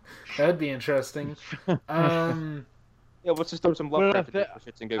 That would be interesting. Yeah, let's just throw some love for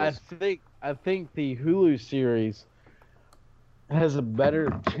shits and giggles. I think the Hulu series has a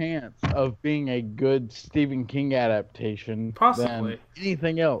better chance of being a good Stephen King adaptation than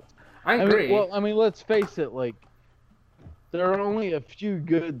anything else. I agree. I mean, let's face it, like, there are only a few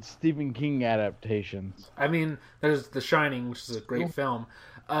good Stephen King adaptations. I mean, there's The Shining, which is a great film.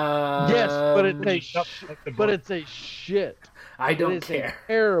 Yes, but it's a shit. I don't care.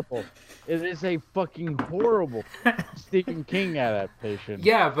 It is a fucking horrible Stephen King adaptation.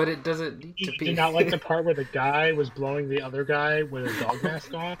 Yeah, but it doesn't need to be. Did not like the part where the guy was blowing the other guy with a dog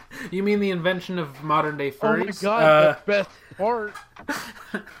mask on? You mean the invention of modern day furries? Oh my god, the best part.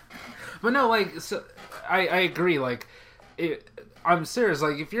 But no, like, so I agree. Like, I'm serious.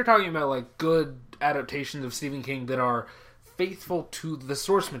 Like, if you're talking about like good adaptations of Stephen King that are faithful to the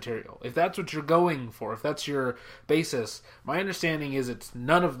source material, if that's what you're going for, if that's your basis, my understanding is it's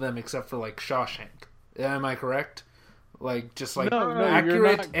none of them except for like Shawshank. Am I correct? Like, just like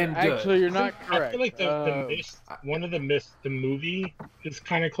accurate and good. Actually, you're not correct. I feel like the movie is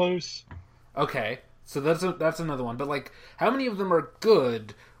kind of close. Okay, so that's another one. But like, how many of them are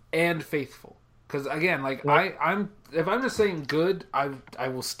good and faithful? Because again, like, if I'm just saying good, I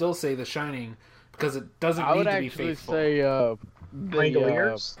will still say The Shining. Because it doesn't need to be faithful. I would actually say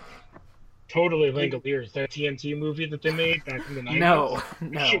Langoliers. Totally Langoliers. That TNT movie that they made back in the 90s. No.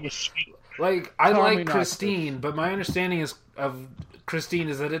 Shit was sweet. Like, I like Christine, but my understanding of Christine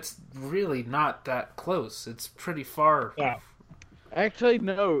is that it's really not that close. It's pretty far. Yeah. Actually,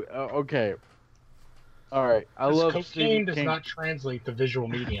 no. Okay. All right. I love cocaine does not translate to visual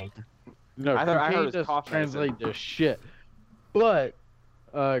medium. No, I cocaine heard it doesn't translate to shit. But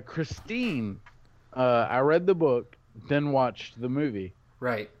Christine, I read the book, then watched the movie.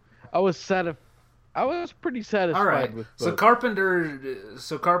 Right. I was pretty satisfied All right. with So Carpenter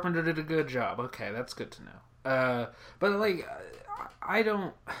did a good job. Okay, that's good to know. But like, I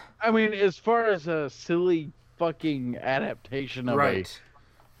don't. I mean, as far as a silly fucking adaptation of a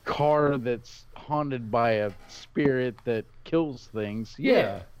car that's haunted by a spirit that kills things,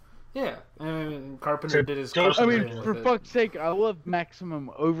 yeah. Yeah, I mean, Carpenter did his. I mean, for fuck's sake, I love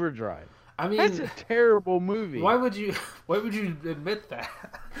Maximum Overdrive. I mean, that's a terrible movie. Why would you admit that?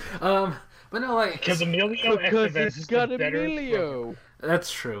 But no, like, because Emilio it's got Emilio.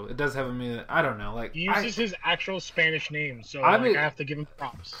 That's true. It does have Emilio. I don't know. Like, he uses his actual Spanish name, so I have to give him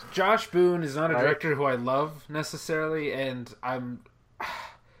props. Josh Boone is not a director who I love necessarily, and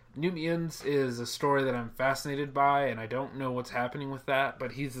New Mutants is a story that I'm fascinated by, and I don't know what's happening with that,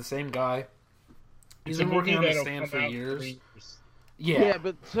 but he's the same guy. He's It's a been working on movie the that'll stand come for out in years. 3 years. Yeah,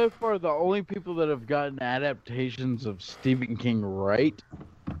 but so far the only people that have gotten adaptations of Stephen King right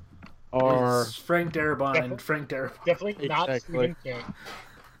are It's Frank Darabont and Frank Darabont. Definitely not Exactly. Stephen King.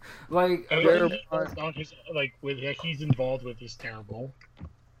 Like, Everything he does on his that he's involved with is terrible.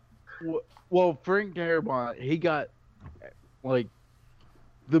 well, Frank Darabont, he got like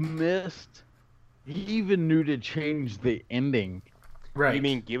The Mist. He even knew to change the ending. right? You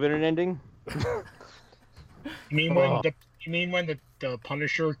mean give it an ending? You mean when the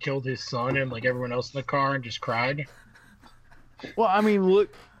Punisher killed his son and like everyone else in the car and just cried? Well, I mean, look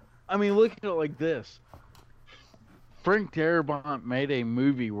at it like this. Frank Darabont made a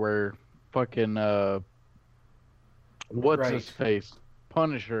movie where fucking what's Right. his face,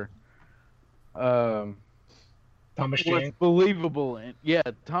 Punisher, Thomas was Jane. believable. And yeah,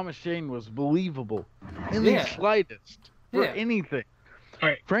 Thomas Jane was believable in the Yeah. slightest for Yeah. anything. All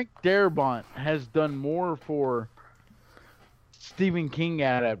right. Frank Darabont has done more for Stephen King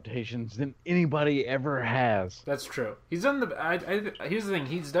adaptations than anybody ever has. That's true. He's done here's the thing.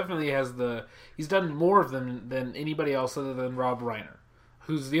 He's done more of them than anybody else other than Rob Reiner,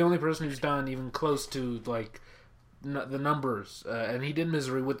 who's the only person who's done even close to like the numbers. And he did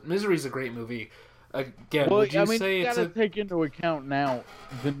Misery. Misery's a great movie. Again, Well, would you I mean, say you it's gotta take into account now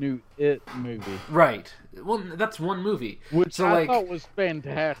the new It movie, right? Well, that's one movie. which So, I like- thought was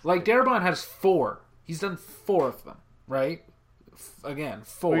fantastic. Like Darabont has 4. He's done 4 of them, right? Again,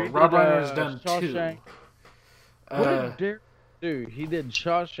 4. He did, Rob Reiner has done Shawshank. 2. What did Darabont do? He did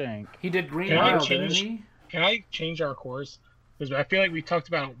Shawshank. He did Green Can I Mile, didn't change- he? Can I change our course? Because I feel like we talked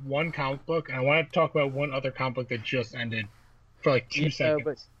about one comic book, and I want to talk about one other comic book that just ended for like 2 seconds.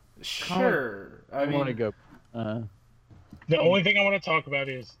 But Sure. I I want to mean, go. The only thing I want to talk about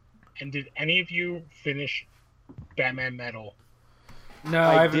is, and did any of you finish Batman Metal? no,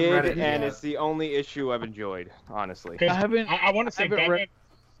 I I haven't did, read it and yet. it's the only issue I've enjoyed, honestly. 'Cause I haven't. I want to say haven't Batman, read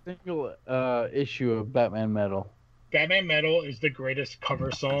a single issue of Batman Metal. Batman Metal is the greatest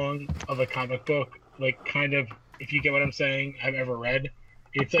cover song of a comic book. Like, kind of, if you get what I'm saying, I've ever read.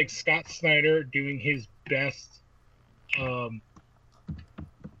 It's like Scott Snyder doing his best.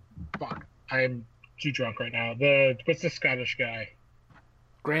 Fuck, I'm too drunk right now. What's the Scottish guy?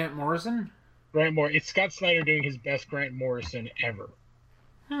 Grant Morrison? Grant Morrison. It's Scott Snyder doing his best Grant Morrison ever.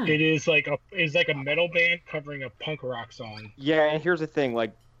 Hmm. It is like a metal band covering a punk rock song. Yeah, and here's the thing,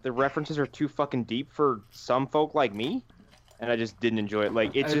 like, the references are too fucking deep for some folk like me, and I just didn't enjoy it.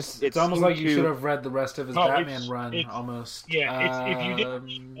 Like, It's almost like you should have read the rest of his No, Batman it's- run, it's- almost. yeah, if you didn't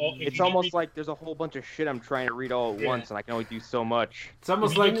read all- if It's you almost read- like there's a whole bunch of shit I'm trying to read all at Yeah. once, and I can only do so much. It's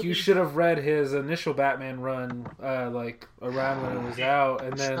almost if you like didn't you read- should have read his initial Batman run, like around when it was out,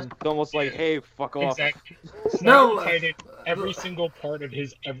 and then It's almost like, hey, fuck off. Exactly. No, Snyder cited every single part of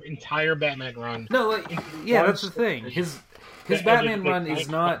his entire Batman run. no, like yeah, that's the thing. His Yeah, Batman like, run is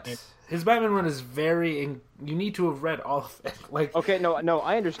not. His Batman run is very. You need to have read all of it. Like Okay, no,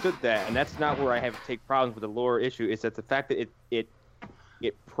 I understood that, and that's not where I have to take problems with the lore issue. It's that the fact that it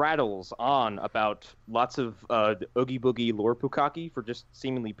prattles on about lots of oogie boogie lore pukaki for just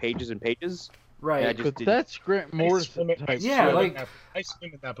seemingly pages and pages. right. Yeah, I just But didn't- that's Grant Morrison type. Yeah, shit. like- I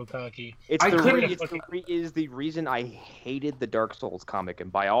swim in that Bukaki. It's I the couldn't- is the reason I hated the Dark Souls comic,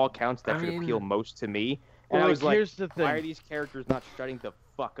 and by all accounts, that I should mean- appeal most to me. But, And I was like, here's the thing. why are these characters not shutting the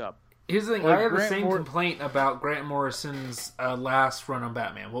fuck up? Here's the thing. Like I have the Grant same Mor- complaint about Grant Morrison's last run on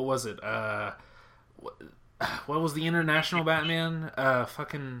Batman. What was it? What was the International Batman?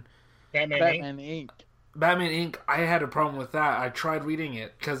 Fucking Batman. Inc. Batman Inc. Batman Inc. I had a problem with that. I tried reading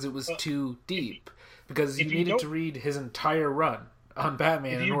it because it was too deep. Because you if you needed don't- to read his entire run on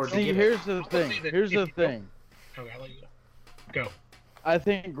Batman If in you order to See, get it. here's the I'll thing. say that Here's if the you don't- thing. Okay, I'll let you go. I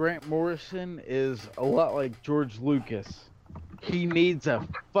think Grant Morrison is a lot like George Lucas. He needs a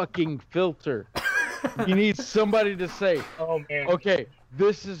fucking filter. He needs somebody to say, Oh man. okay,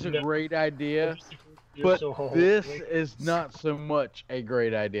 this is a No. great idea, You're but so horrible. this is not so much a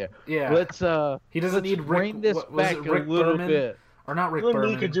great idea. Yeah, Let's he doesn't let's need bring Rick. this What, was back it a Rick little Berman? bit. Or not Rick You and me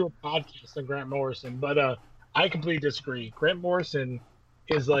Berman? could do a podcast on Grant Morrison, but I completely disagree. Grant Morrison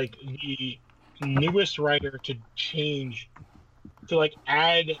is like the newest writer to change, to like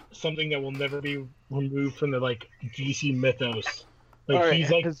add something that will never be removed from the like DC mythos. Like All right, he's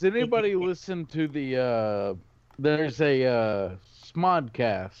like, has anybody listened to the there's a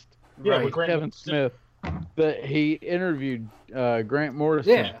Smodcast yeah, Right. with Grant Kevin Morrison. Smith that he interviewed Grant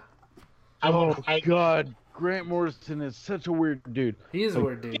Morrison. Yeah, Oh God, Grant Morrison is such a weird dude. he is a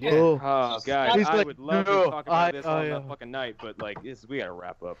weird dude. Yeah. Oh, Oh, guys, He's I like, would love no, to talk about this all I- fucking night, but like, we gotta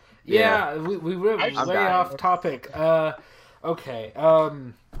wrap up. Yeah, we were I'm way dying. off topic. Okay.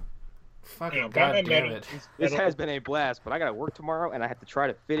 Fucking goddamn it. This has been a blast, but I gotta work tomorrow, and I have to try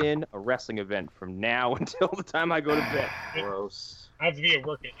to fit in a wrestling event from now until the time I go to bed. Gross. I have to be at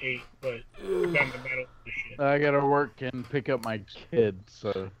work at 8, but I'm the metal shit. I gotta work and pick up my kids,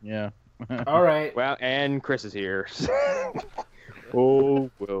 so yeah. All right. Well, and Chris is here. Oh,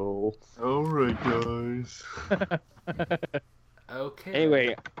 well. All right, guys. Okay.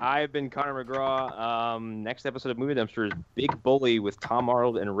 Anyway, I've been Connor McGraw. Next episode of Movie Dumpster is Big Bully with Tom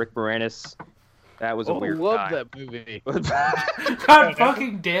Arnold and Rick Moranis. That was a weird love time. that movie. God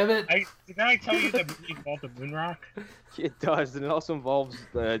fucking damn it. Did I tell you that movie involved the Moonrock? It does, and it also involves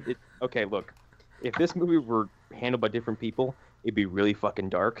okay, look, if this movie were handled by different people, it'd be really fucking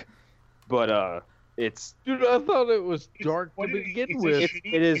dark. But it's Dude, I thought it was dark to begin with.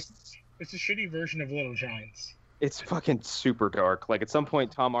 It's a shitty version of Little Giants. It's fucking super dark. Like, at some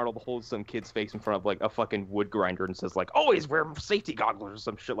point, Tom Arnold holds some kid's face in front of, like, a fucking wood grinder and says, like, always wear safety goggles or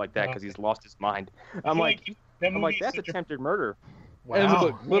some shit like that because he's lost his mind. I'm like, that's attempted murder. Wow. And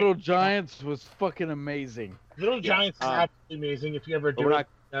look, Little Giants was fucking amazing. Little Giants is absolutely amazing if you ever do it.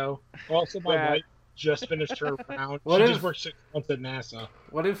 No. Also, my wife just finished her round. She just worked 6 months at NASA.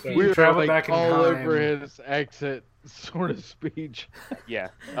 What if you travel back in all time? over his exit sort of speech. Yeah.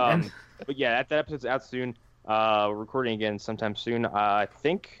 But yeah, that episode's out soon. We're recording again sometime soon. I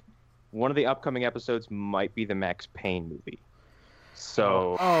think one of the upcoming episodes might be the Max Payne movie.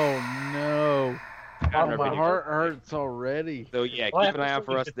 So. Oh no! Oh, my heart hurts already. So yeah, keep an eye out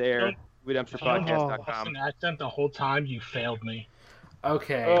for us there. WeDumpsterPodcast.com. Accent the whole time you failed me.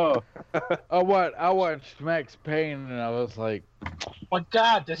 Okay. Oh, I watched Max Payne and I was like, oh my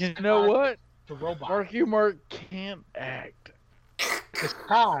God! You know what? The robot. Marky Mark can't act. It's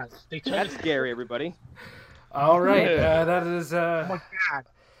cause that's scary, everybody. All right, that is. Oh my God.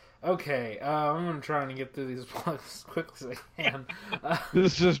 Okay, I'm gonna try and get through these plugs as quickly as I can.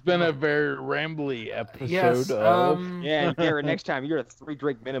 This has been a very rambly episode. Yes, yeah, Garrett, next time you're at 3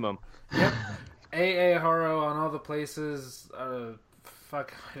 drink minimum. Yep. AA Haro on all the places.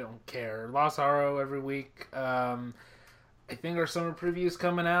 Fuck, I don't care. Los Haro every week. I think our summer preview's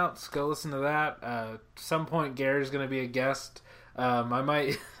coming out, so go listen to that. At some point, Gary's gonna be a guest. I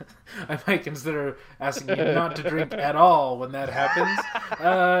might consider asking you not to drink at all when that happens.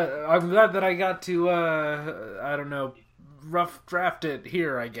 I'm glad that I got to, I don't know, rough draft it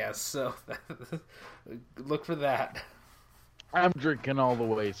here, I guess. So look for that. I'm drinking all the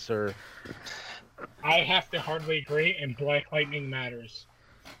way, sir. I have to hardly agree, and Black Lightning matters.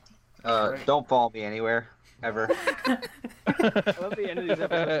 Don't follow me anywhere. Ever. I love the end of these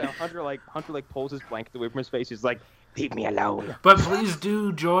episodes. Now, Hunter pulls his blanket away from his face. He's like, "Leave me alone." But please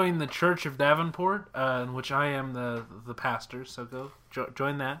do join the Church of Davenport, in which I am the pastor. So go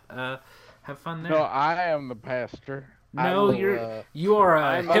join that. Have fun there. No, I am the pastor. No, you are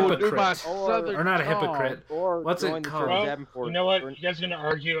a hypocrite, or not a tongue. hypocrite. What's it called? Well, you know what? You guys are gonna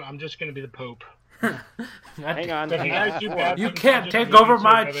argue. I'm just gonna be the Pope. Hang on. You can't take over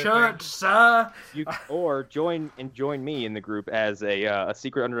my church, sir. Join me in the group as a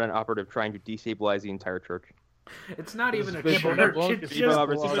secret underground operative trying to destabilize the entire church. It's not even a church. It's just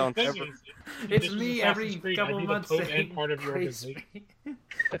it's me every couple months saying part of your praise,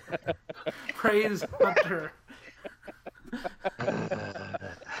 praise Hunter.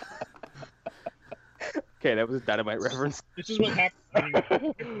 Okay, that was a Dynamite reference. This is what happens.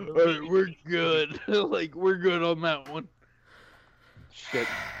 We're good. We're good on that one. Shit.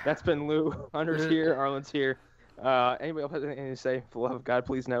 That's been Lou. Hunter's here. Arlen's here. Anybody else have anything to say? For the love of God,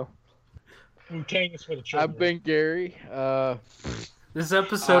 please no. Wu-Tang is for the children. I've been Gary. This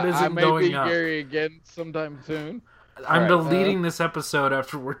episode isn't going up. I may be Gary again sometime soon. I'm deleting this episode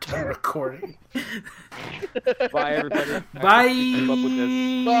after we're done recording. Bye, everybody. Bye. Keep up with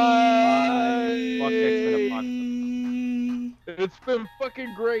this. Bye. Bye. It's been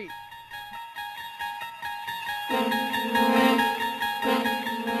fucking great.